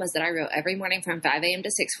rhythm was that I wrote every morning from 5 a.m. to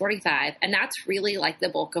 6:45. And that's really like the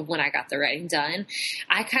bulk of when I got the writing done.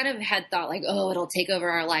 I kind of had thought like, oh, it'll take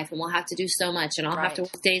over our life and we'll have to do so much and I'll have to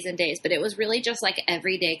work days and days. But it was really just like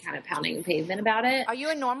every day kind of pounding the pavement about it. Are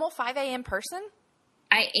you a normal 5 a.m. person?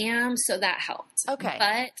 I am, so that helped. Okay.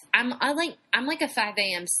 But I'm like a 5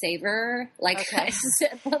 a.m. saver. Like, I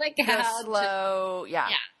sit on the couch. Slow, yeah.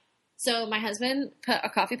 So my husband put a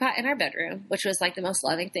coffee pot in our bedroom, which was like the most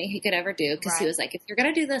loving thing he could ever do. Cause he was like, if you're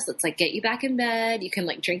going to do this, let's like get you back in bed. You can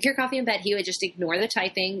like drink your coffee in bed. He would just ignore the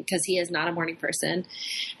typing cause he is not a morning person.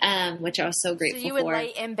 Which I was so grateful for. So you would lay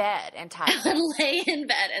in bed and type. I would lay in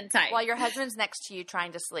bed and type. While your husband's next to you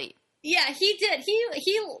trying to sleep. Yeah, he did.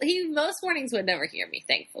 He most mornings would never hear me,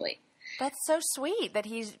 thankfully. That's so sweet that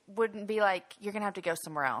he wouldn't be like, you're going to have to go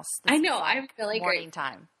somewhere else. I know. I'm really morning great.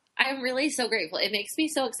 time. I'm really so grateful. It makes me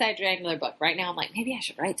so excited to write another book. Right now, I'm like, maybe I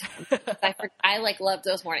should write some. I like love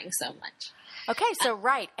those mornings so much. Okay, so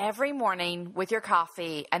write every morning with your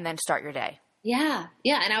coffee and then start your day. Yeah.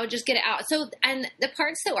 Yeah. And I would just get it out. So, and the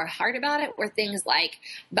parts that were hard about it were things like,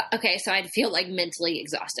 okay, so I'd feel like mentally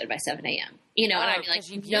exhausted by 7 a.m., and I'd be like,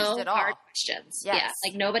 no hard questions. Yes. Yeah.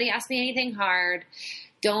 Like nobody asked me anything hard.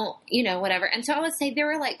 Don't, whatever. And so I would say there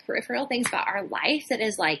were like peripheral things about our life that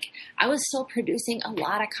is like, I was still producing a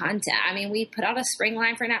lot of content. I mean, we put out a spring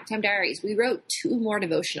line for Naptime Diaries. We wrote 2 more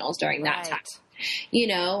devotionals during that time.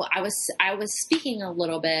 I was speaking a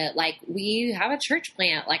little bit, like we have a church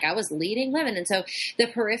plant, like I was leading women. And so the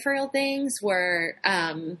peripheral things were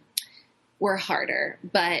harder,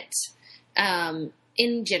 but,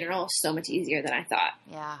 in general, so much easier than I thought.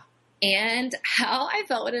 Yeah. And how I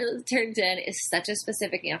felt when it was turned in is such a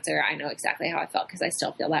specific answer. I know exactly how I felt because I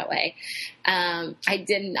still feel that way. I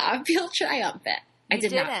did not feel triumphant. I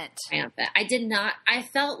did not feel triumphant. I did not. I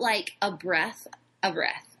felt like a breath of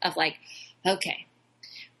like, okay.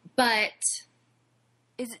 But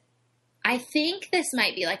I think this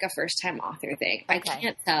might be like a first-time author thing. Okay. I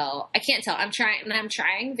can't tell. I'm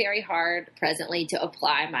trying very hard presently to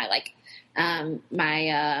apply my like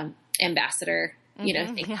my ambassador thing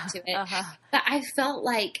to it. But I felt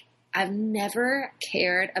like I've never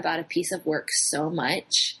cared about a piece of work so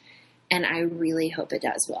much, and I really hope it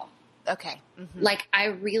does well. Okay. Mm-hmm. Like I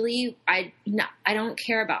don't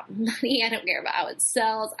care about money. I don't care about how it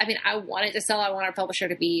sells. I mean, I want it to sell. I want our publisher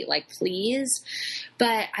to be like pleased,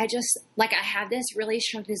 but I just like, I have this really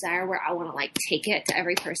strong desire where I want to like take it to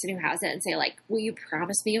every person who has it and say like, will you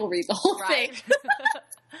promise me you'll read the whole thing?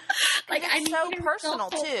 Like it's so personal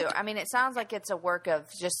too. I mean, it sounds like it's a work of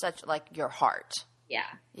just such like your heart. Yeah.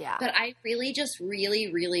 Yeah. But I really just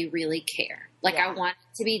really, really, really care. Like I want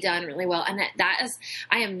it to be done really well. And that is,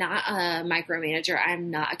 I am not a micromanager. I'm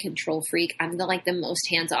not a control freak. I'm the most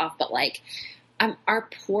hands off, but like our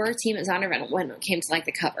poor team at Zondervan when it came to like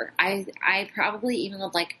the cover, I probably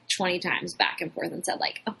emailed like 20 times back and forth and said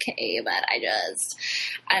like, okay, but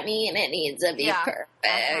I mean, it needs to be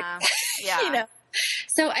perfect. Yeah.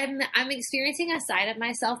 So I'm experiencing a side of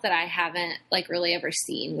myself that I haven't like really ever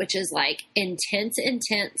seen, which is like intense,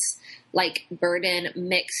 like burden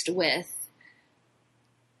mixed with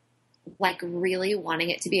like really wanting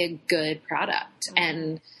it to be a good product. Mm-hmm.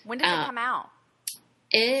 And when does it come out?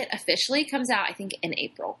 It officially comes out, I think, in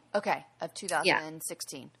April. Okay, of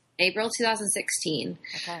 2016. April 2016.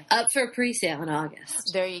 Okay. Up for pre-sale in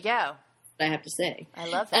August. There you go. I have to say. I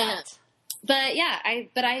love that. But yeah, I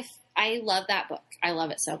love that book. I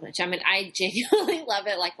love it so much. I mean, I genuinely love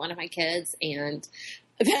it like one of my kids, and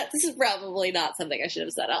that's probably not something I should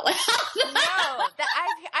have said out loud. No,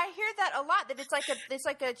 I hear that a lot. That it's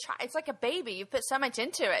like a baby. You put so much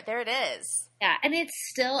into it. There it is. Yeah, and it's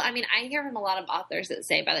still. I mean, I hear from a lot of authors that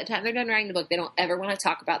say by the time they're done writing the book, they don't ever want to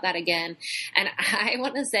talk about that again. And I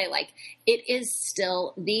want to say, like, it is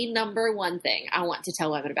still the number one thing I want to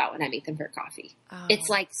tell women about when I meet them for coffee. Oh. It's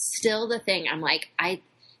like still the thing. I'm like, I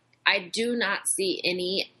do not see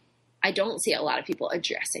I don't see a lot of people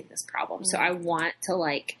addressing this problem. So I want to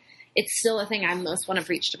like, it's still a thing I most want to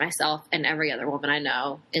preach to myself and every other woman I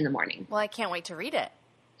know in the morning. Well, I can't wait to read it.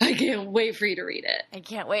 I can't wait for you to read it. I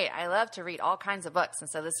can't wait. I love to read all kinds of books. And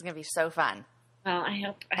so this is going to be so fun. Well, I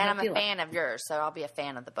hope I'm a fan of yours, so I'll be a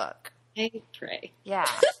fan of the book. I pray. Yeah.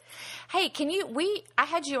 Hey, I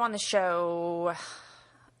had you on the show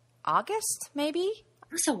August, maybe?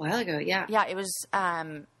 It was a while ago. Yeah. Yeah, it was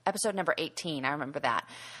episode number 18. I remember that.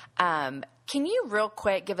 Can you real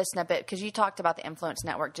quick give a snippet, because you talked about the Influence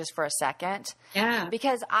Network just for a second? Yeah.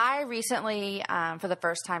 Because I recently, for the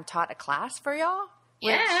first time, taught a class for y'all.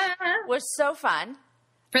 Which Yeah. was so fun.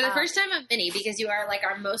 For the first time of many, because you are like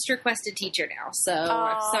our most requested teacher now. So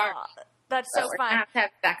I'm sorry. That's so We're fun. gonna have to have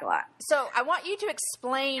you back a lot. So I want you to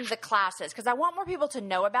explain the classes, because I want more people to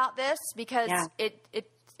know about this, because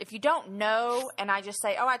if you don't know and I just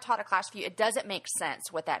say, oh, I taught a class for you, it doesn't make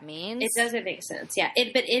sense what that means. It doesn't make sense. Yeah.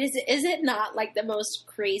 But is it not like the most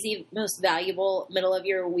crazy, most valuable middle of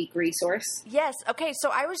your week resource? Yes. Okay. So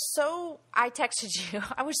I texted you.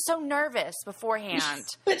 I was so nervous beforehand.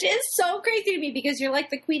 Which is so crazy to me because you're like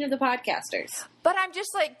the queen of the podcasters. But I'm just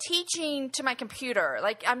like teaching to my computer.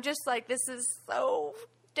 Like, I'm just like, this is so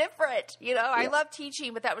different. I love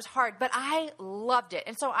teaching, but that was hard. But I loved it.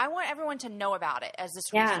 And so I want everyone to know about it as this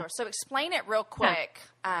resource. So explain it real quick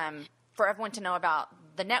for everyone to know about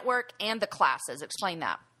the network and the classes. Explain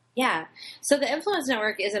that. Yeah. So the Influence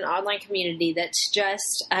Network is an online community that's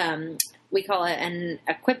just, we call it an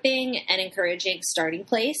equipping and encouraging starting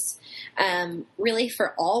place, really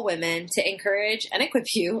for all women to encourage and equip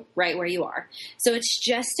you right where you are. So it's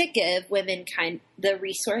just to give women the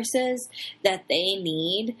resources that they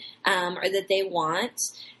need or that they want.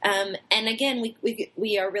 And again,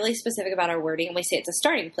 we are really specific about our wording, and we say it's a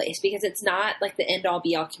starting place because it's not like the end all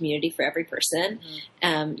be all community for every person.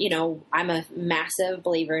 Mm-hmm. I'm a massive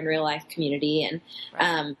believer in real life community,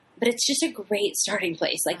 and but it's just a great starting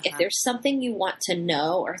place. Like if there's something you want to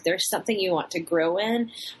know, or if there's something you want to grow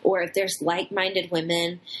in, or if there's like-minded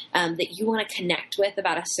women that you want to connect with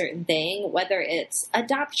about a certain thing, whether it's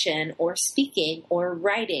adoption or speaking or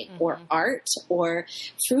writing or art or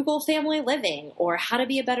frugal family living or how to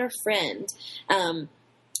be a better friend.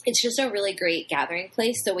 It's just a really great gathering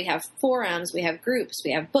place. So we have forums, we have groups,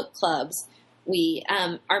 we have book clubs. We,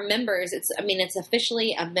 our members, it's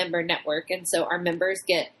officially a member network. And so our members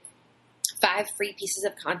get 5 free pieces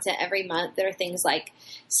of content every month. There are things like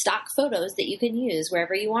stock photos that you can use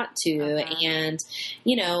wherever you want to. And,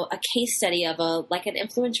 a case study of an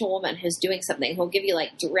influential woman who's doing something who'll give you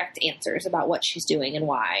like direct answers about what she's doing and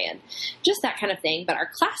why, and just that kind of thing. But our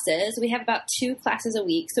classes, we have about 2 classes a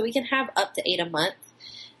week, so we can have up to 8 a month.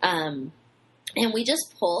 And we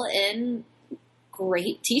just pull in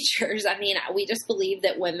great teachers. We just believe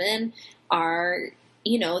that women are,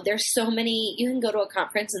 there's so many, you can go to a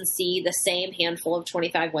conference and see the same handful of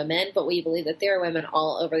 25 women, but we believe that there are women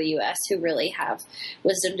all over the U.S. who really have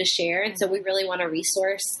wisdom to share. And so we really want to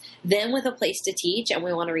resource them with a place to teach, and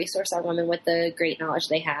we want to resource our women with the great knowledge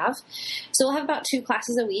they have. So we'll have about 2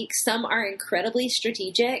 classes a week. Some are incredibly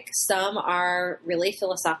strategic. Some are really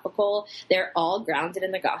philosophical. They're all grounded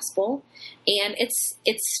in the gospel. And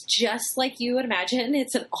it's just like you would imagine.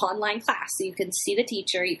 It's an online class. So you can see the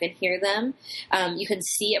teacher, you can hear them, you can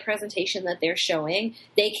see a presentation that they're showing.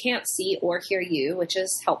 They can't see or hear you, which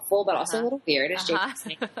is helpful, but also a little weird, as Jake was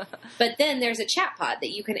saying. But then there's a chat pod that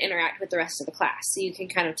you can interact with the rest of the class. So you can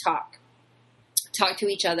kind of talk to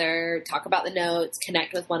each other, talk about the notes,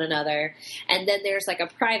 connect with one another. And then there's like a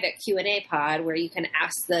private Q&A pod where you can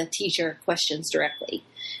ask the teacher questions directly,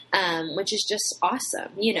 which is just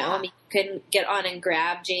awesome. You can get on and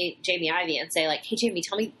grab Jamie Ivy and say like, hey, Jamie,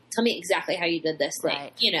 tell me exactly how you did this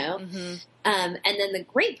thing, And then the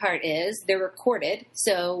great part is they're recorded.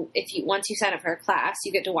 So once you sign up for a class,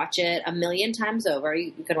 you get to watch it 1,000,000 times over.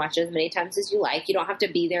 You can watch it as many times as you like. You don't have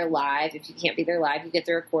to be there live. If you can't be there live, you get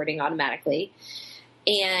the recording automatically.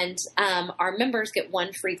 And our members get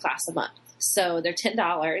 1 free class a month. So they're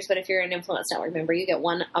 $10. But if you're an Influence Network member, you get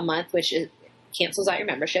 1 a month, which cancels out your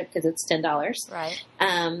membership because it's $10. Right.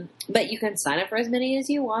 But you can sign up for as many as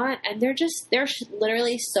you want. And they're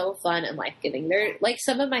literally so fun and life-giving. They're like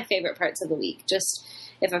some of my favorite parts of the week. Just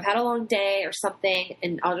if I've had a long day or something,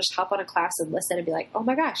 and I'll just hop on a class and listen and be like, oh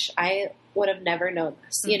my gosh, I would have never known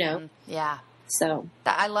this, Yeah. So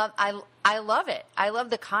I love it. I love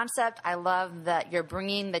the concept. I love that you're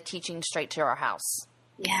bringing the teaching straight to our house.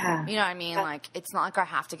 Yeah. You know what I mean? Like, it's not like I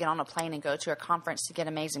have to get on a plane and go to a conference to get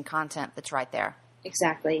amazing content that's right there.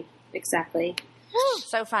 Exactly.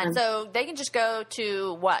 So fun. So they can just go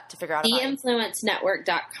to what to figure out about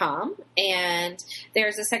theinfluencenetwork.com, and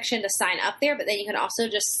there's a section to sign up there, but then you can also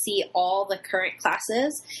just see all the current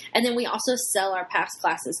classes, and then we also sell our past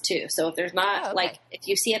classes too. So if there's not if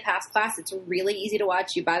you see a past class, it's really easy to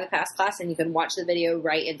watch. You buy the past class and you can watch the video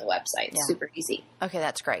right in the website. It's super easy. Okay,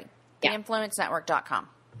 that's great. Yeah. Theinfluencenetwork.com.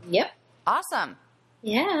 Yep. Awesome.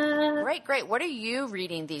 Yeah. Great. What are you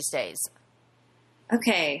reading these days?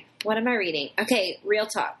 Okay, what am I reading? Okay, real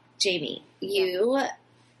talk, Jamie. You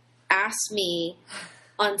asked me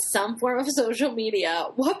on some form of social media,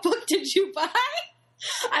 what book did you buy?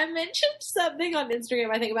 I mentioned something on Instagram,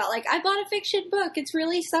 I think, about, like, I bought a fiction book. It's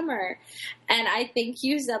really summer. And I think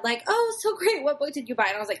you said, like, oh, so great. What book did you buy?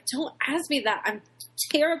 And I was like, don't ask me that. I'm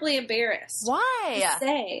terribly embarrassed. Why? To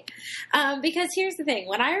say. Because here's the thing.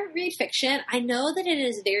 When I read fiction, I know that it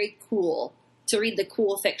is very cool to read the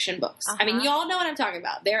cool fiction books. I mean, you all know what I'm talking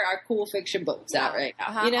about. There are cool fiction books out right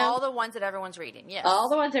now. You know? All the ones that everyone's reading, yes. All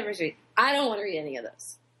the ones everyone's reading. I don't want to read any of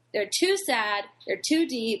those. They're too sad. They're too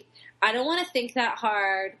deep. I don't want to think that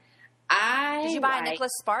hard. Did you buy a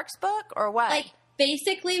Nicholas Sparks book or what? Like,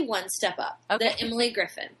 basically One Step Up. Okay. The Emily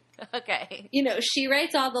Griffin. Okay. You know, she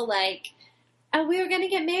writes all the, like, oh, we were going to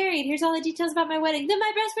get married. Here's all the details about my wedding. Then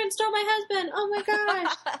my best friend stole my husband. Oh, my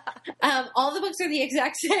gosh. All the books are the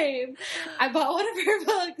exact same. I bought one of her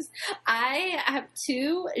books. I have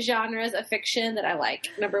two genres of fiction that I like.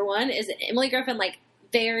 Number one is Emily Griffin, like,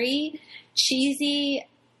 very cheesy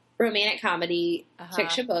romantic comedy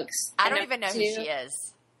fiction books. I don't even know who she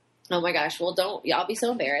is. Oh my gosh. Well, don't y'all be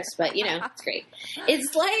so embarrassed, but you know, it's great.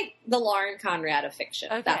 It's like the Lauren Conrad of fiction.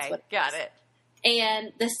 Okay, that's what got it.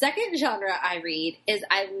 And the second genre I read is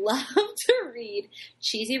I love to read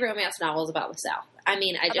cheesy romance novels about the South. I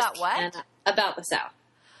mean, I just what? About the South.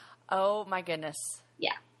 Oh my goodness.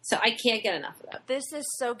 Yeah. So I can't get enough of that. This is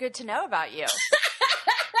so good to know about you.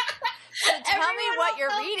 So tell me what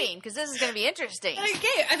you're reading, because this is going to be interesting.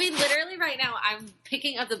 Okay. I mean, literally right now, I'm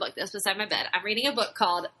picking up the book that's beside my bed. I'm reading a book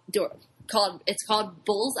called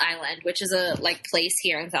Bull's Island, which is a place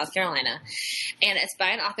here in South Carolina, and it's by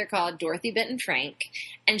an author called Dorothy Benton Frank,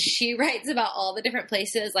 and she writes about all the different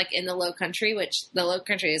places like in the Low Country, which the Low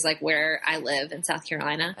Country is like where I live in South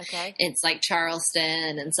Carolina. Okay, it's like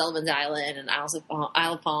Charleston and Sullivan's Island and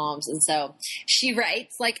Isle of Palms, and so she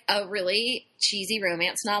writes like a really cheesy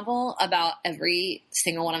romance novel about every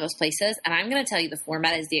single one of those places, and I'm going to tell you the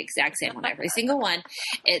format is the exact same on every single one.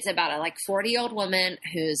 It's about a 40-year-old woman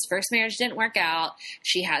whose first marriage didn't work out.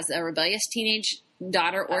 She has a rebellious teenage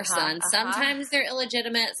daughter or son. Sometimes they're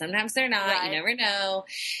illegitimate, sometimes they're not. Right. You never know.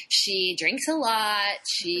 She drinks a lot.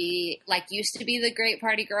 She used to be the great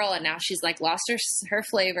party girl, and now she's lost her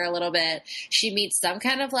flavor a little bit. She meets some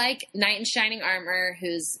kind of knight in shining armor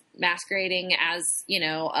who's masquerading as,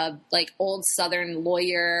 a old Southern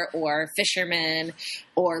lawyer or fisherman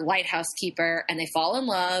or lighthouse keeper, and they fall in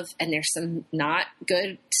love, and there's some not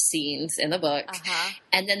good scenes in the book.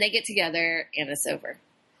 And then they get together and it's over.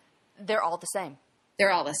 They're all the same.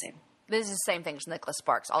 They're all the same. This is the same thing as Nicholas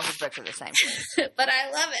Sparks. All his books are the same. But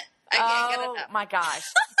I love it. I can't get enough. Oh my gosh.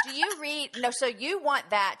 Do you read? No, so you want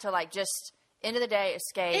that to just end of the day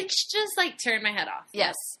escape? It's just turn my head off.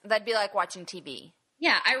 Yes. That'd be like watching TV.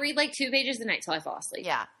 Yeah. I read 2 pages a night till I fall asleep.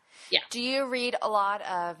 Yeah. Yeah. Do you read a lot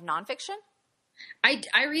of nonfiction? I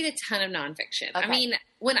read a ton of nonfiction. Okay. I mean,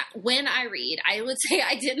 when I read, I would say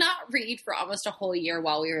I did not read for almost a whole year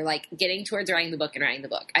while we were getting towards writing the book.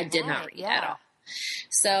 I did not read at all.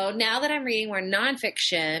 So now that I'm reading more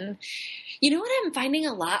nonfiction, you know what I'm finding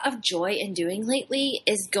a lot of joy in doing lately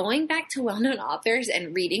is going back to well-known authors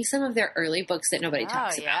and reading some of their early books that nobody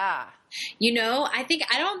talks about. I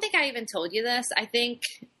don't think I even told you this. I think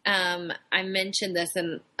I mentioned this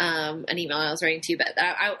in an email I was writing to you, but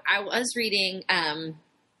I was reading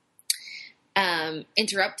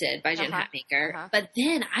Interrupted by Jen Hatmaker. But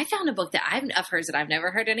then I found a book that of hers that I've never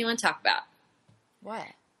heard anyone talk about. What?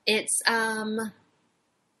 It's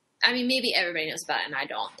maybe everybody knows about it and I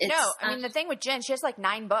don't. It's, the thing with Jen, she has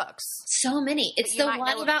 9 books. So many. It's the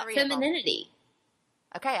one about femininity.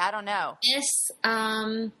 Okay, I don't know. It's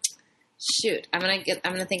shoot, I'm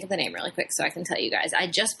gonna think of the name really quick so I can tell you guys. I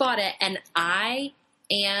just bought it and I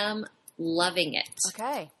am loving it.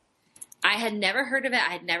 Okay. I had never heard of it.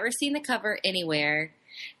 I had never seen the cover anywhere.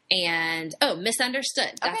 And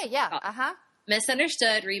Misunderstood. That's yeah.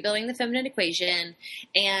 Misunderstood, Rebuilding the Feminine Equation.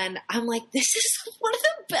 And I'm like, this is one of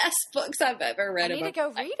the best books I've ever read. I need to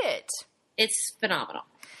go read it. It's phenomenal.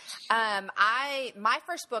 My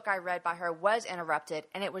first book I read by her was Interrupted,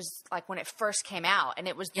 and it was when it first came out, and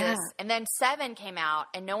it was this, and then 7 came out,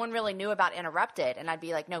 and no one really knew about Interrupted, and I'd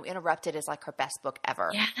be like, no, Interrupted is her best book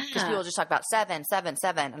ever. Because people just talk about 7,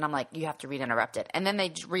 and I'm like, you have to read Interrupted. And then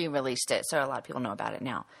they re-released it, so a lot of people know about it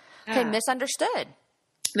now. Okay, Misunderstood.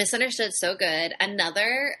 Misunderstood, so good.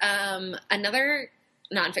 Another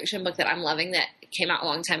nonfiction book that I'm loving that came out a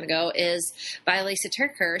long time ago, is by Lisa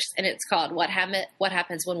TerKeurst, and it's called What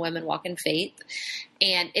Happens When Women Walk in Faith.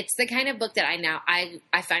 And it's the kind of book that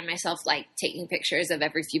I find myself like taking pictures of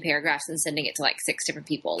every few paragraphs and sending it to like 6 different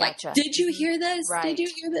people. Gotcha. Like, did you hear this? Right. Did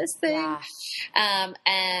you hear this thing? Yeah.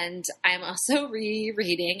 And I'm also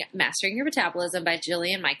rereading Mastering Your Metabolism by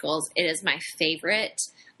Jillian Michaels. It is my favorite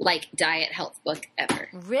like diet health book ever.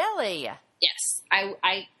 Really? Yes.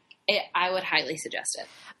 I would highly suggest it.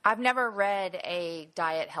 I've never read a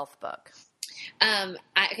diet health book.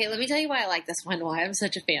 Okay, let me tell you why I like this one, why I'm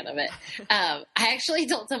such a fan of it. I actually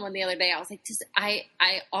told someone the other day, I was like,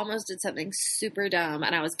 I almost did something super dumb,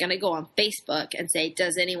 and I was going to go on Facebook and say,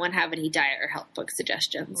 does anyone have any diet or health book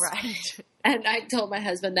suggestions? Right. And I told my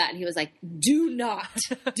husband that, and he was like, do not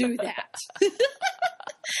do that.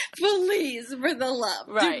 Please, for the love,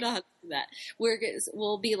 right. do not do that.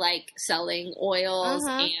 We'll be like selling oils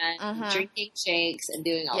and drinking shakes and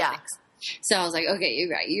doing all things. So I was like, okay,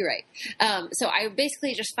 you're right. So I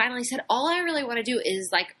basically just finally said, all I really want to do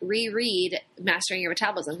is like reread Mastering Your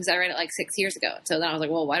Metabolism, because I read it like 6 years ago. So then I was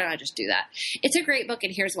like, well, why don't I just do that? It's a great book,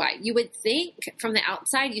 and here's why. You would think from the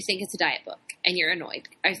outside, you think it's a diet book, and you're annoyed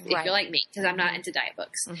if you're like me, because I'm not into diet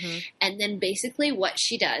books. And then basically what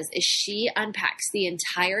she does is she unpacks the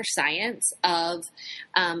entire science of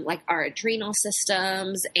like our adrenal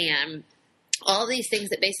systems and all these things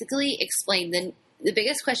that basically explain the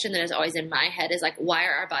biggest question that is always in my head is like, why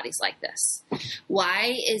are our bodies like this?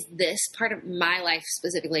 Why is this part of my life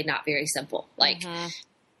specifically not very simple? Like,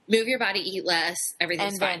 move your body, eat less,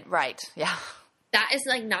 everything's fine. Right. Yeah. That is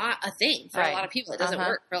like not a thing for a lot of people. It doesn't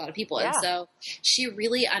work for a lot of people. Yeah. And so she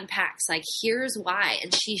really unpacks like, here's why.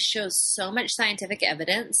 And she shows so much scientific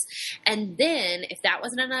evidence. And then if that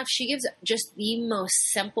wasn't enough, she gives just the most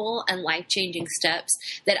simple and life-changing steps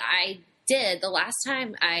that I did the last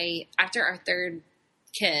time after our third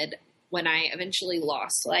kid, when I eventually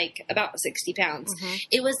lost like about 60 pounds,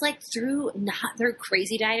 it was like not through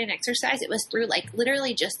crazy diet and exercise. It was through like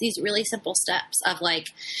literally just these really simple steps of like,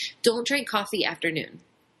 don't drink coffee after noon.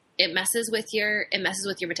 It messes with your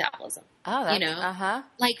metabolism. Oh, that's,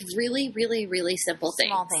 like really, really, really simple things.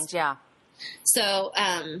 Small things. Yeah. So,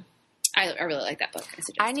 I really like that book.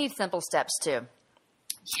 I need simple steps too.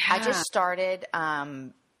 Yeah. I just started,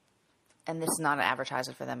 and this is not an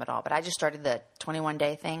advertisement for them at all, but I just started the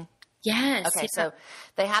 21-day thing. Yes. Okay, so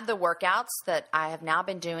they have the workouts that I have now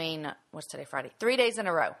been doing, what's today, Friday? 3 days in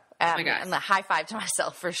a row. Oh my gosh. And the high five to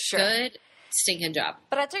myself for sure. Good stinking job.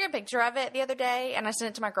 But I took a picture of it the other day, and I sent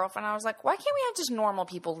it to my girlfriend. I was like, why can't we have just normal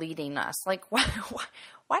people leading us? Like, why do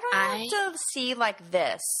I have to see like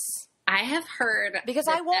this? I have heard. Because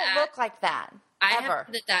I won't look like that, I ever. have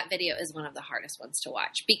heard that video is one of the hardest ones to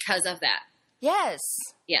watch because of that. Yes.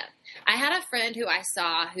 Yeah. I had a friend who I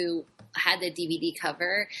saw who had the DVD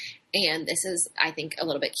cover, and this is, I think, a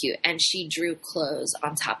little bit cute, and she drew clothes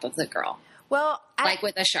on top of the girl. Well, like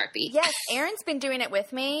with a Sharpie. Yes, Aaron's been doing it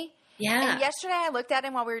with me. Yeah. And yesterday I looked at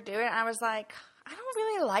him while we were doing it, and I was like, I don't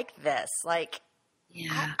really like this. Like,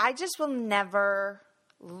 yeah. I just will never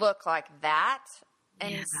look like that.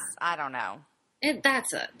 And I don't know. And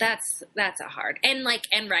that's a hard and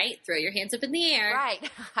right. Throw your hands up in the air, right,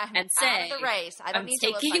 and say, out of the race. I don't need to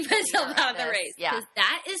look taking like myself out of the race, yeah, because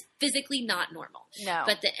that is physically not normal. No,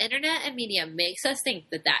 but the internet and media makes us think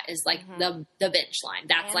that is like the bench line.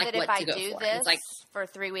 That's and like that what to go do for. This it's like for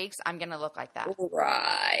 3 weeks, I'm going to look like that,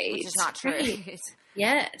 right? Which is not true. Right.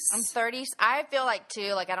 Yes, I'm 30. I feel like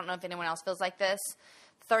too. Like I don't know if anyone else feels like this.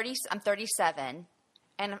 I'm 37.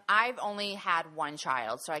 And I've only had one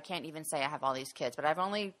child, so I can't even say I have all these kids. But I've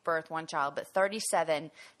only birthed one child. But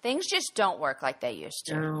 37, things just don't work like they used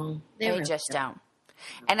to. No, they really just don't.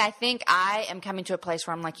 And I think I am coming to a place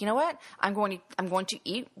where I'm like, you know what? I'm going to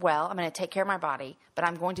eat well. I'm going to take care of my body, but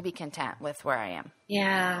I'm going to be content with where I am.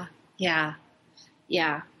 Yeah.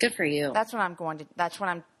 Good for you. That's what I'm going to. That's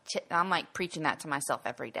what I'm like preaching that to myself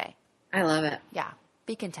every day. I love it. Yeah,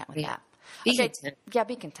 be content with that. Be content. Yeah,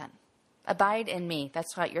 be content. Abide in me.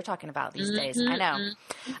 That's what you're talking about these days. I know.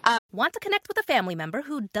 Want to connect with a family member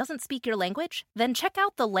who doesn't speak your language? Then check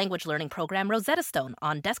out the language learning program Rosetta Stone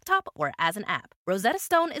on desktop or as an app. Rosetta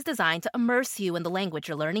Stone is designed to immerse you in the language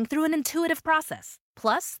you're learning through an intuitive process.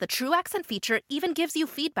 Plus, the True Accent feature even gives you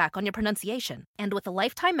feedback on your pronunciation. And with a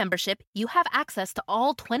lifetime membership, you have access to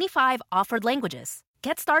all 25 offered languages.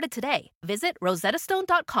 Get started today. Visit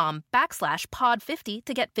rosettastone.com/pod50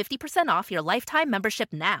 to get 50% off your lifetime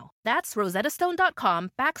membership now. That's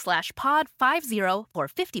rosettastone.com/pod50 for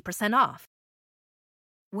 50% off.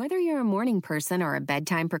 Whether you're a morning person or a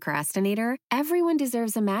bedtime procrastinator, everyone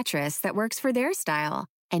deserves a mattress that works for their style.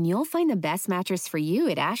 And you'll find the best mattress for you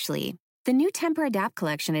at Ashley. The new Temper-Adapt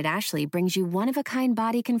collection at Ashley brings you one-of-a-kind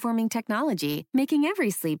body-conforming technology, making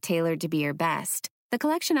every sleep tailored to be your best. The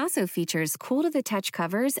collection also features cool-to-the-touch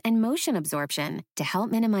covers and motion absorption to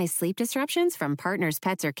help minimize sleep disruptions from partners,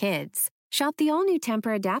 pets, or kids. Shop the all-new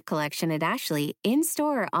Temper-Adapt collection at Ashley,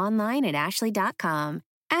 in-store or online at ashley.com.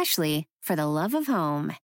 Ashley, for the love of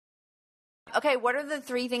home. Okay, what are the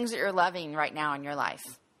 3 things that you're loving right now in your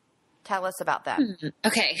life? Tell us about that.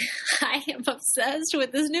 Okay. I am obsessed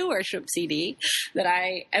with this new worship CD that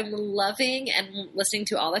I am loving and listening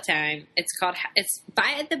to all the time. It's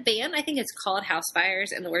by the band. I think it's called House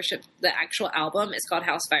Fires, and the actual album is called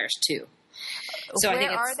House Fires 2. So Where I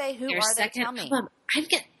think are they? Who are they? Tell me. Album. I'm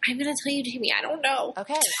going to tell you, Jamie. I don't know.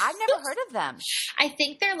 Okay. I've never heard of them. I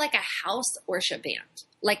think they're like a house worship band.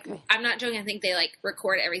 Like, I'm not joking. I think they like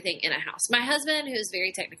record everything in a house. My husband, who's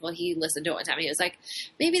very technical, he listened to it one time. He was like,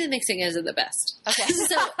 maybe the mixing isn't the best. Okay.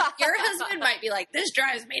 So your husband might be like, this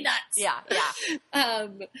drives me nuts. Yeah.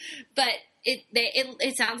 But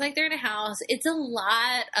it sounds like they're in a house. It's a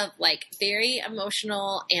lot of like very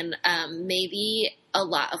emotional and maybe a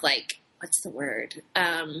lot of like, what's the word?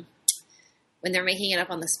 When they're making it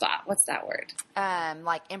up on the spot. What's that word?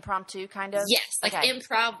 Like impromptu kind of? Yes, like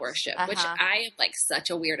improv worship, which I am like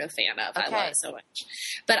such a weirdo fan of. Okay. I love it so much.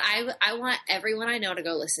 But I want everyone I know to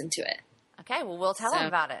go listen to it. Okay, well, we'll tell them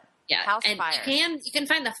about it. Yeah, House and Fires. you can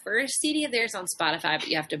find the first CD of theirs on Spotify, but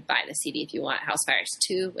you have to buy the CD if you want House Fires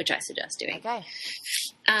 2, which I suggest doing. Okay.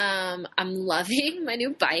 I'm loving my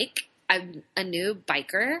new bike. I'm a new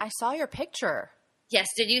biker. I saw your picture. Yes.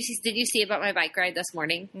 Did you see about my bike ride this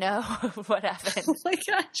morning? No. What happened? Oh my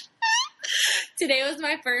gosh. Today was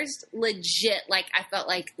my first legit, I felt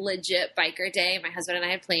like legit biker day. My husband and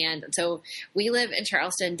I had planned. So we live in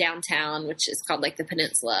Charleston downtown, which is called like the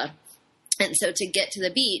Peninsula. And so to get to the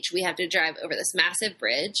beach, we have to drive over this massive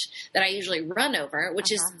bridge that I usually run over,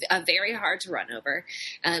 which is very hard to run over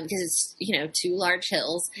because it's, 2 large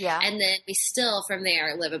hills. Yeah. And then we still from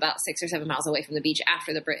there live about 6 or 7 miles away from the beach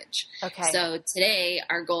after the bridge. Okay. So today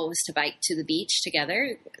our goal was to bike to the beach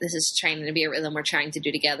together. This is trying to be a rhythm we're trying to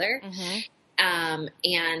do together. Mm-hmm.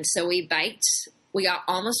 And so we biked. We got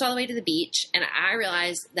almost all the way to the beach, and I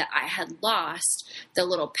realized that I had lost the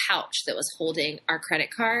little pouch that was holding our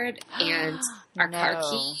credit card and our car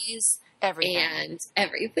keys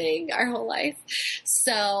everything, our whole life.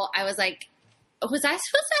 So I was like, was I supposed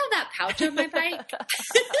to have that pouch on my bike?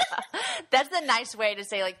 That's the nice way to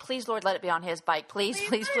say, please, Lord, let it be on his bike. Please.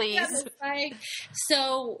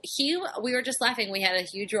 So we were just laughing. We had a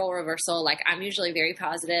huge role reversal. I'm usually very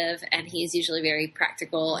positive and he's usually very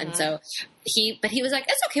practical. Mm-hmm. And so he was like,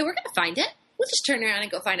 it's okay. We're going to find it. We'll just turn around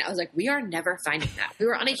and go find it. I was like, we are never finding that. We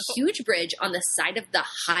were on a huge bridge on the side of the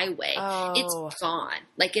highway. Oh. It's gone.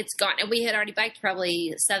 It's gone. And we had already biked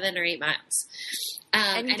probably 7 or 8 miles.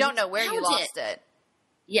 And you don't know where you lost it.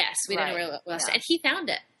 Yes, we didn't know where we lost it. And he found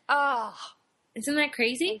it. Oh. Isn't that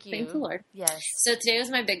crazy? Thank you. Thank the Lord. Yes. So today was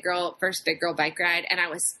my first big girl bike ride, and I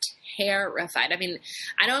was terrified. I mean,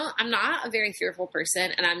 I'm not a very fearful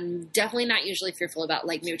person, and I'm definitely not usually fearful about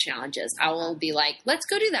new challenges. I will be like, let's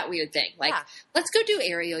go do that weird thing. Let's go do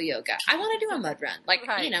aerial yoga. I want to do a mud run.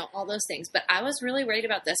 All those things. But I was really worried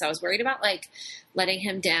about this. I was worried about letting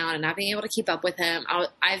him down and not being able to keep up with him.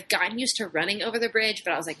 I've gotten used to running over the bridge,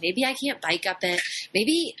 but I was like, maybe I can't bike up it.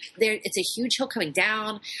 Maybe it's a huge hill coming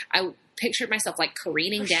down. I pictured myself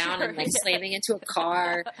careening down and slamming into a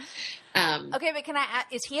car. Okay, but can I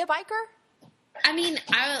ask, is he a biker? I mean,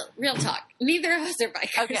 real talk. Neither of us are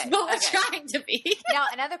bikers, but we're trying to be. Now,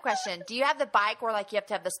 another question. Do you have the bike where you have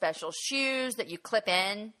to have the special shoes that you clip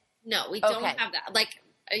in? No, we don't have that.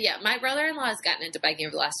 Yeah, my brother-in-law has gotten into biking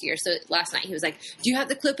over the last year. So last night he was like, do you have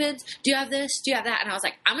the clip-ins? Do you have this? Do you have that? And I was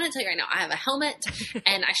like, I'm going to tell you right now, I have a helmet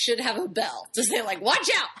and I should have a bell to say watch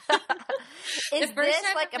out. Is this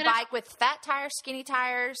a bike with fat tires, skinny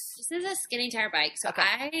tires? This is a skinny tire bike. So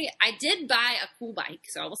I did buy a cool bike.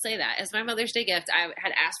 So I will say that as my Mother's Day gift, I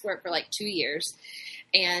had asked for it for 2 years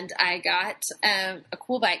and I got a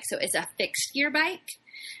cool bike. So it's a fixed gear bike,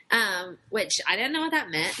 which I didn't know what that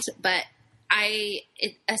meant, but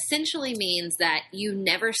it essentially means that you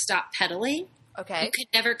never stop pedaling. Okay. You can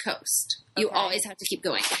never coast. You always have to keep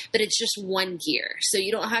going. But it's just one gear. So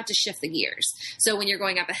you don't have to shift the gears. So when you're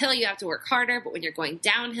going up a hill, you have to work harder. But when you're going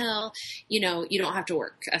downhill, you don't have to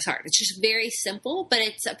work as hard. It's just very simple, but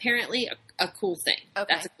it's apparently a cool thing.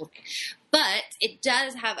 Okay. That's a cool thing. But it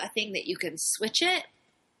does have a thing that you can switch it.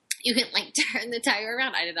 You can turn the tire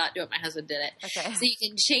around. I did not do it. My husband did it. Okay. So you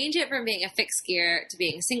can change it from being a fixed gear to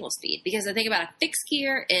being a single speed. Because the thing about a fixed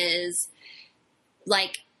gear is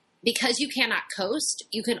because you cannot coast,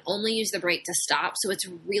 you can only use the brake to stop. So it's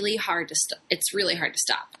really hard to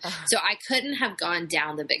stop. So I couldn't have gone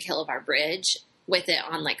down the big hill of our bridge with it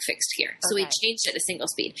on like fixed gear. So we changed it to single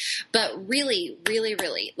speed. But really, really,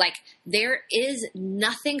 really, like there is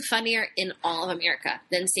nothing funnier in all of America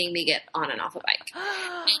than seeing me get on and off a bike.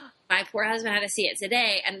 My poor husband had to see it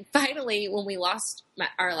today. And finally, when we lost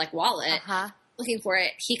our like wallet, looking for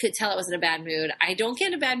it, he could tell I was in a bad mood. I don't get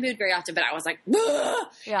in a bad mood very often, but I was like,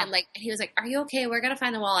 and he was like, "Are you okay? We're gonna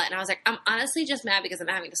find the wallet." And I was like, "I'm honestly just mad because I'm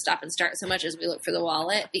having to stop and start so much as we look for the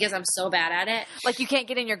wallet because I'm so bad at it. Like you can't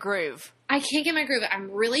get in your groove." I can't get my groove. I'm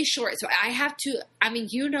really short, so I have to. I mean,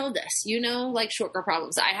 you know this. You know, like short girl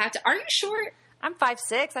problems. I have to. Are you short? I'm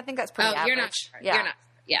 5'6". I think that's pretty average. You're not short. Yeah. You're not.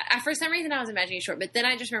 Yeah. For some reason, I was imagining you short, but then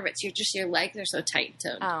I just remember it's your legs are so tight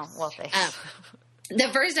toned. Oh well, thanks. The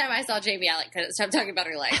first time I saw Jamie, I like couldn't stop talking about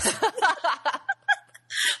her legs. It's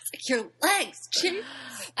like, your legs, Jim.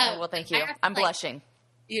 Well, thank you. I'm blushing.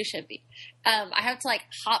 You should be. I have to like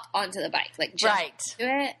hop onto the bike, like jump to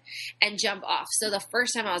it and jump off. So the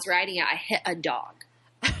first time I was riding it, I hit a dog.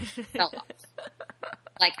 Fell off.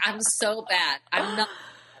 Like I'm so bad. I'm not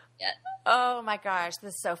yet. Oh my gosh,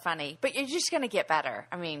 this is so funny. But you're just going to get better.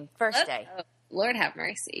 I mean, first day. Lord have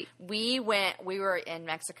mercy. We were in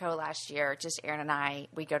Mexico last year, just Aaron and I.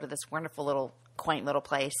 We go to this wonderful little quaint little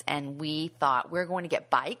place, and we thought we're going to get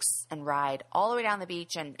bikes and ride all the way down the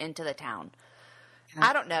beach and into the town.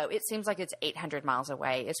 I don't know. It seems like it's 800 miles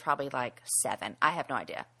away. It's probably like 7. I have no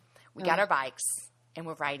idea. We got our bikes, and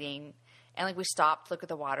we're riding, and like we stopped, look at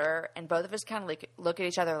the water, and both of us kind of like look at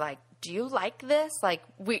each other like, do you like this? Like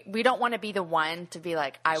we don't want to be the one to be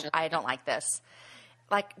like, I don't like this.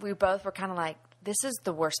 Like we both were kind of like, this is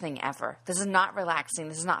the worst thing ever. This is not relaxing.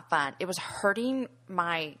 This is not fun. It was hurting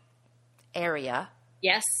my area.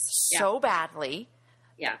 Yes. So badly.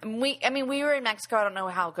 Yeah. We were in Mexico. I don't know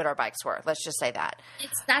how good our bikes were. Let's just say that.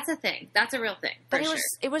 That's a thing. That's a real thing. But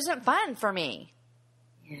it wasn't fun for me.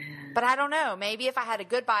 Yeah. But I don't know. Maybe if I had a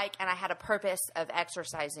good bike and I had a purpose of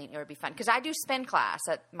exercising, it would be fun. Because I do spin class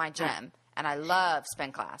at my gym, and I love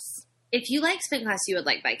spin class. If you like spin class, you would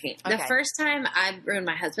like biking. Okay. The first time I rode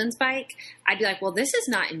my husband's bike, I'd be like, well, this is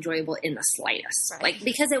not enjoyable in the slightest. Right. Like,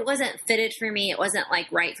 because it wasn't fitted for me. It wasn't,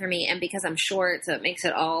 like, right for me. And because I'm short, so it makes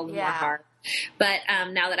it all more hard. But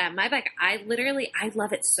now that I have my bike, I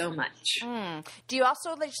love it so much. Do you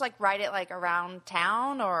also just, like, ride it, like, around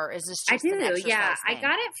town? Or is this just an exercise thing? I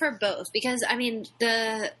got it for both. Because, I mean,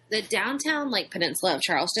 the downtown, like, peninsula of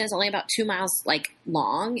Charleston is only about 2 miles, like,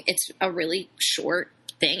 long. It's a really short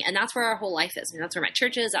thing, and that's where our whole life is. I mean, that's where my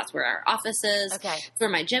church is. That's where our office is. Okay. That's where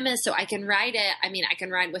my gym is. So I can ride it. I mean, I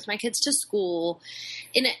can ride with my kids to school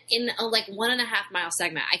in a like 1.5 mile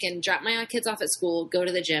segment. I can drop my kids off at school, go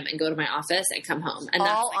to the gym, and go to my office and come home. And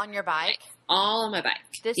all that's on your bike? All on my bike.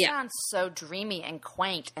 This sounds so dreamy and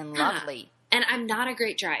quaint and lovely. And I'm not a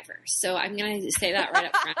great driver, so I'm going to say that right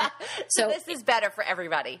up front. So this is better for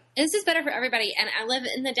everybody. This is better for everybody. And I live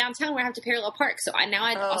in the downtown where I have to parallel park, so I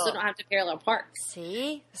also don't have to parallel park.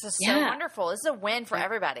 See? This is so wonderful. This is a win for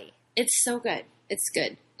everybody. It's so good. It's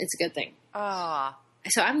good. It's a good thing. Oh.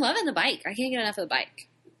 So I'm loving the bike. I can't get enough of the bike.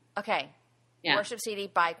 Okay. Yeah. Worship CD,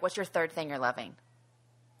 bike. What's your third thing you're loving?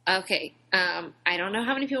 Okay. I don't know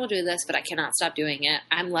how many people do this, but I cannot stop doing it.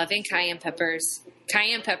 I'm loving cayenne pepper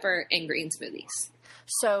and green smoothies.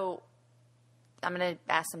 So I'm going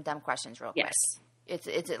to ask some dumb questions real quick. Yes.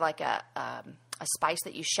 Is it like a spice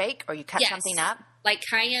that you shake or you cut something up? Like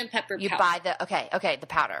cayenne pepper powder. You buy the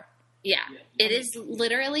powder. Yeah. It is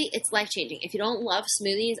literally, it's life-changing. If you don't love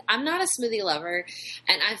smoothies, I'm not a smoothie lover,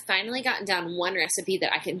 and I've finally gotten down one recipe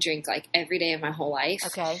that I can drink like every day of my whole life.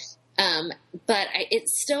 Okay. But it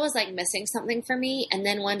still was like missing something for me. And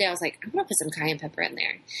then one day I was like, I'm going to put some cayenne pepper in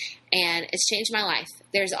there. And it's changed my life.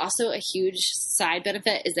 There's also a huge side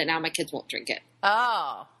benefit is that now my kids won't drink it.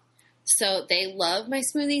 Oh. So they love my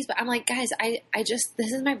smoothies, but I'm like, guys,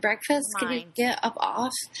 this is my breakfast. Can you get up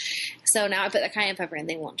off? So now I put the cayenne pepper and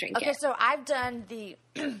they won't drink it. Okay, so I've done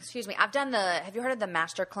have you heard of the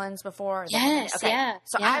Master Cleanse before? Yes, okay. Yeah.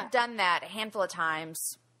 So I've done that a handful of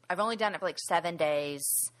times. I've only done it for like 7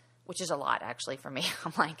 days, which is a lot actually for me.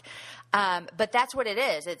 I'm like, but that's what it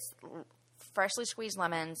is. It's freshly squeezed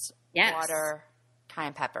lemons, water,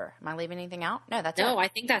 cayenne pepper. Am I leaving anything out? No, that's it. No, I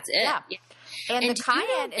think that's it. Yeah. And the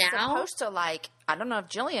cayenne is supposed to I don't know if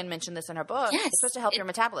Jillian mentioned this in her book. Yes, it's supposed to help your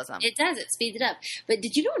metabolism. It does. It speeds it up. But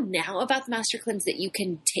did you know now about the Master Cleanse that you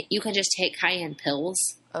can just take cayenne pills?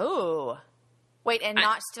 Oh. Wait, and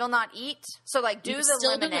still not eat? So like do the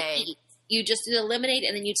lemonade. You just do the lemonade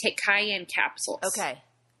and then you take cayenne capsules. Okay.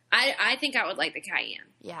 I think I would like the cayenne.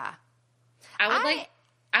 Yeah. I would like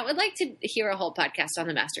I would like to hear a whole podcast on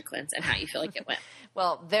the Master Cleanse and how you feel like it went.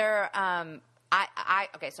 Well,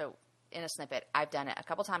 okay, so in a snippet, I've done it a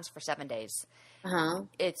couple times for 7 days. Uh-huh.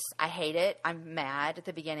 I hate it. I'm mad at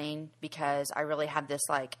the beginning because I really have this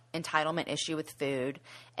like entitlement issue with food.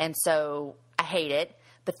 And so I hate it.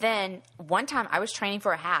 But then one time I was training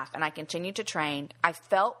for a half and I continued to train. I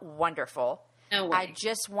felt wonderful. No way. I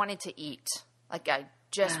just wanted to eat. Like I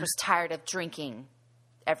just was tired of drinking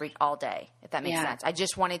all day, if that makes sense. I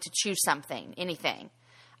just wanted to choose something, anything.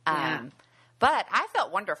 But I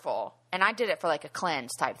felt wonderful, and I did it for like a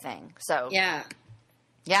cleanse type thing. So yeah,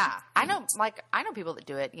 I know people that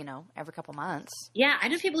do it, every couple months. Yeah, I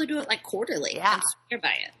know people who do it like quarterly. Yeah, I'm scared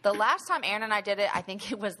by it. The last time Aaron and I did it, I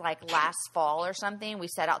think it was like last fall or something. We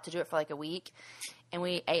set out to do it for like a week, and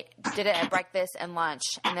we did it at breakfast and lunch,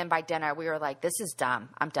 and then by dinner we were like, "This is dumb.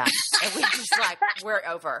 I'm done," and we just like we're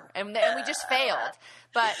over, and we just failed.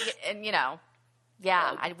 But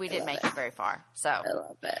we didn't make it very far. So I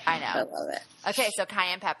love it. I know. I love it. Okay, so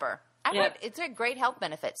cayenne pepper. It's a great health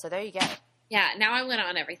benefit. So there you go. Yeah, now I went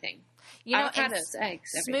on everything. Avocados,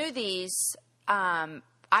 eggs, smoothies. I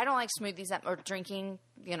don't like smoothies or drinking,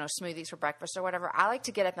 smoothies for breakfast or whatever. I like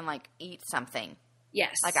to get up and like eat something.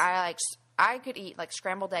 Yes. Like I could eat like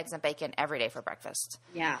scrambled eggs and bacon every day for breakfast.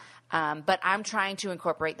 Yeah. But I'm trying to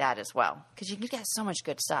incorporate that as well because you can get so much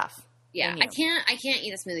good stuff. Yeah, I can't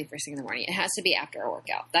eat a smoothie first thing in the morning. It has to be after a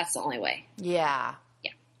workout. That's the only way. Yeah.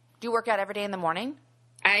 Yeah. Do you work out every day in the morning?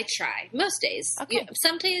 I try. Most days. Okay.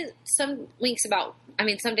 Some days about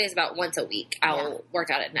once a week. I'll work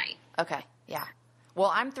out at night. Okay. Yeah.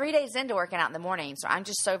 Well, I'm 3 days into working out in the morning, so I'm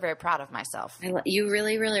just so very proud of myself. You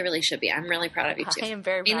really, really, really should be. I'm really proud of you, too. I am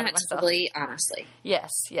very proud of myself. Honestly.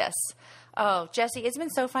 Yes, yes. Oh, Jessie, it's been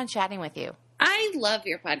so fun chatting with you. I love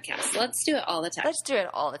your podcast. Let's do it all the time. Let's do it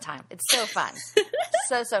all the time. It's so fun.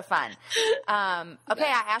 so fun. Okay,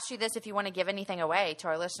 I asked you this if you want to give anything away to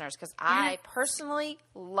our listeners because I personally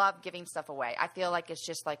love giving stuff away. I feel like it's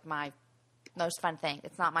just like my most fun thing.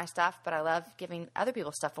 It's not my stuff, but I love giving other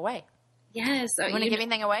people's stuff away. Yes. You want to give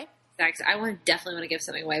anything away? I definitely want to give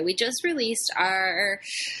something away. We just released our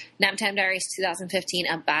Naptime Diaries 2015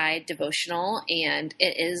 Abide devotional, and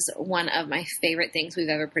it is one of my favorite things we've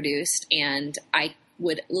ever produced, and I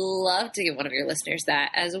would love to give one of your listeners that,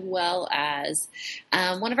 as well as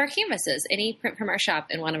one of our canvases, any print from our shop,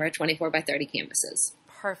 and one of our 24x30 canvases.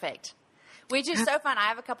 Perfect. Which is so fun. I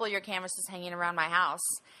have a couple of your canvases hanging around my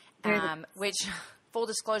house, which... Full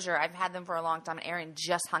disclosure, I've had them for a long time, and Aaron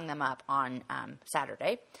just hung them up on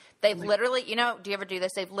Saturday. They've literally, do you ever do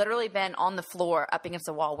this? They've literally been on the floor up against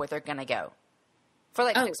the wall where they're going to go for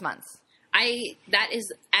 6 months. That is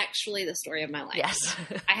actually the story of my life. Yes.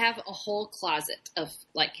 I have a whole closet of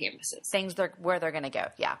canvases. Things where they're going to go.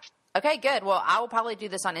 Yeah. Okay, good. Well, I will probably do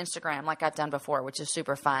this on Instagram like I've done before, which is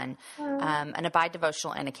super fun. An Abide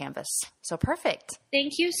devotional and a canvas. So perfect.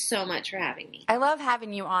 Thank you so much for having me. I love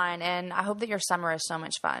having you on, and I hope that your summer is so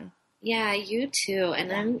much fun. Yeah, you too.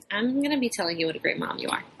 And I'm going to be telling you what a great mom you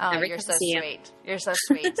are. Oh, you're so sweet. You're so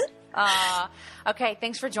sweet. Okay,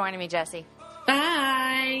 thanks for joining me, Jessie.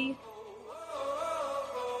 Bye.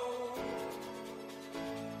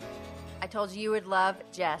 I told you would love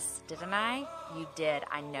Jess, didn't I? You did.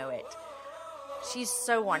 I know it. She's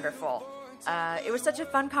so wonderful. It was such a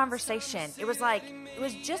fun conversation. It was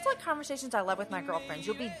just like conversations I love with my girlfriends.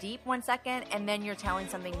 You'll be deep 1 second, and then you're telling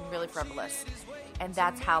something really frivolous. And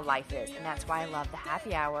that's how life is, and that's why I love the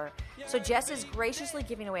happy hour. So Jess is graciously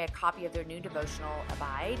giving away a copy of their new devotional,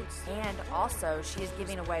 Abide, and also she is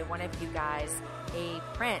giving away one of you guys a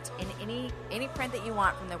print in any print that you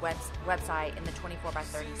want from the website in the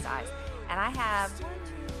 24x30 size. And I have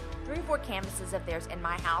 3 or 4 canvases of theirs in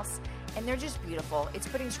my house, and they're just beautiful. It's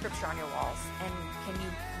putting scripture on your walls, and can you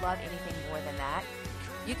love anything more than that?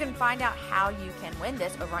 You can find out how you can win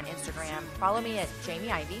this over on Instagram. Follow me at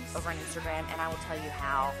Jamie Ivy over on Instagram, and I will tell you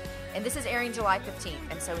how. And this is airing July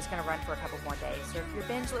 15th, and so it's going to run for a couple more days. So if you're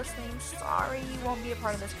binge listening, sorry you won't be a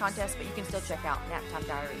part of this contest, but you can still check out Naptime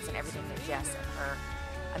Diaries and everything that Jess and her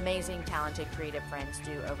amazing, talented, creative friends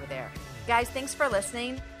do over there. Guys, thanks for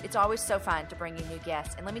listening. It's always so fun to bring you new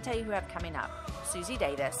guests. And let me tell you who I have coming up. Susie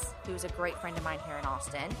Davis, who's a great friend of mine here in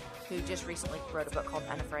Austin, who just recently wrote a book called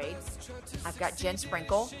Unafraid. I've got Jen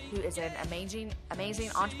Sprinkle, who is an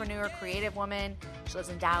amazing entrepreneur, creative woman. She lives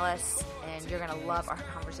in Dallas, and you're going to love our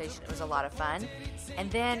conversation. It was a lot of fun. And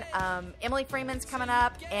then Emily Freeman's coming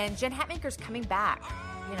up, and Jen Hatmaker's coming back.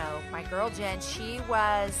 My girl Jen, she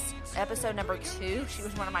was episode number 2. She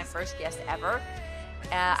was one of my first guests ever.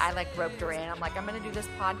 I like roped her in. I'm like, I'm going to do this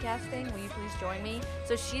podcast thing. Will you please join me?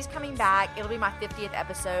 So she's coming back. It'll be my 50th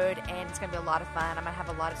episode, and it's going to be a lot of fun. I'm going to have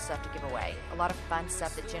a lot of stuff to give away, a lot of fun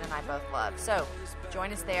stuff that Jen and I both love. So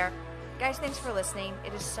join us there. Guys, thanks for listening.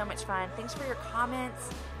 It is so much fun. Thanks for your comments.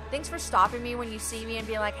 Thanks for stopping me when you see me and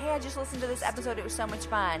being like, hey, I just listened to this episode. It was so much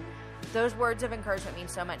fun. Those words of encouragement mean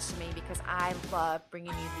so much to me because I love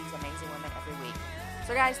bringing you these amazing women every week.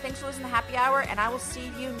 So guys, thanks for listening to Happy Hour, and I will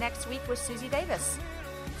see you next week with Susie Davis.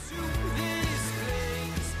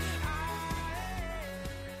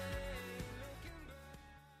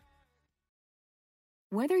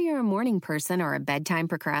 Whether you're a morning person or a bedtime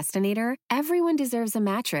procrastinator, everyone deserves a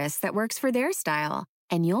mattress that works for their style.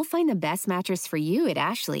 And you'll find the best mattress for you at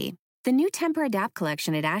Ashley. The new Temper-Adapt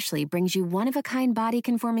collection at Ashley brings you one-of-a-kind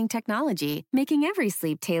body-conforming technology, making every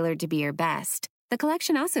sleep tailored to be your best. The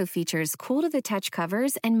collection also features cool-to-the-touch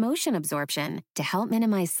covers and motion absorption to help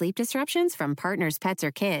minimize sleep disruptions from partners, pets,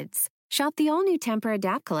 or kids. Shop the all-new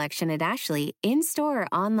Temper-Adapt collection at Ashley, in-store or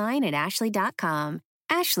online at ashley.com.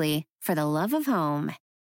 Ashley, for the love of home.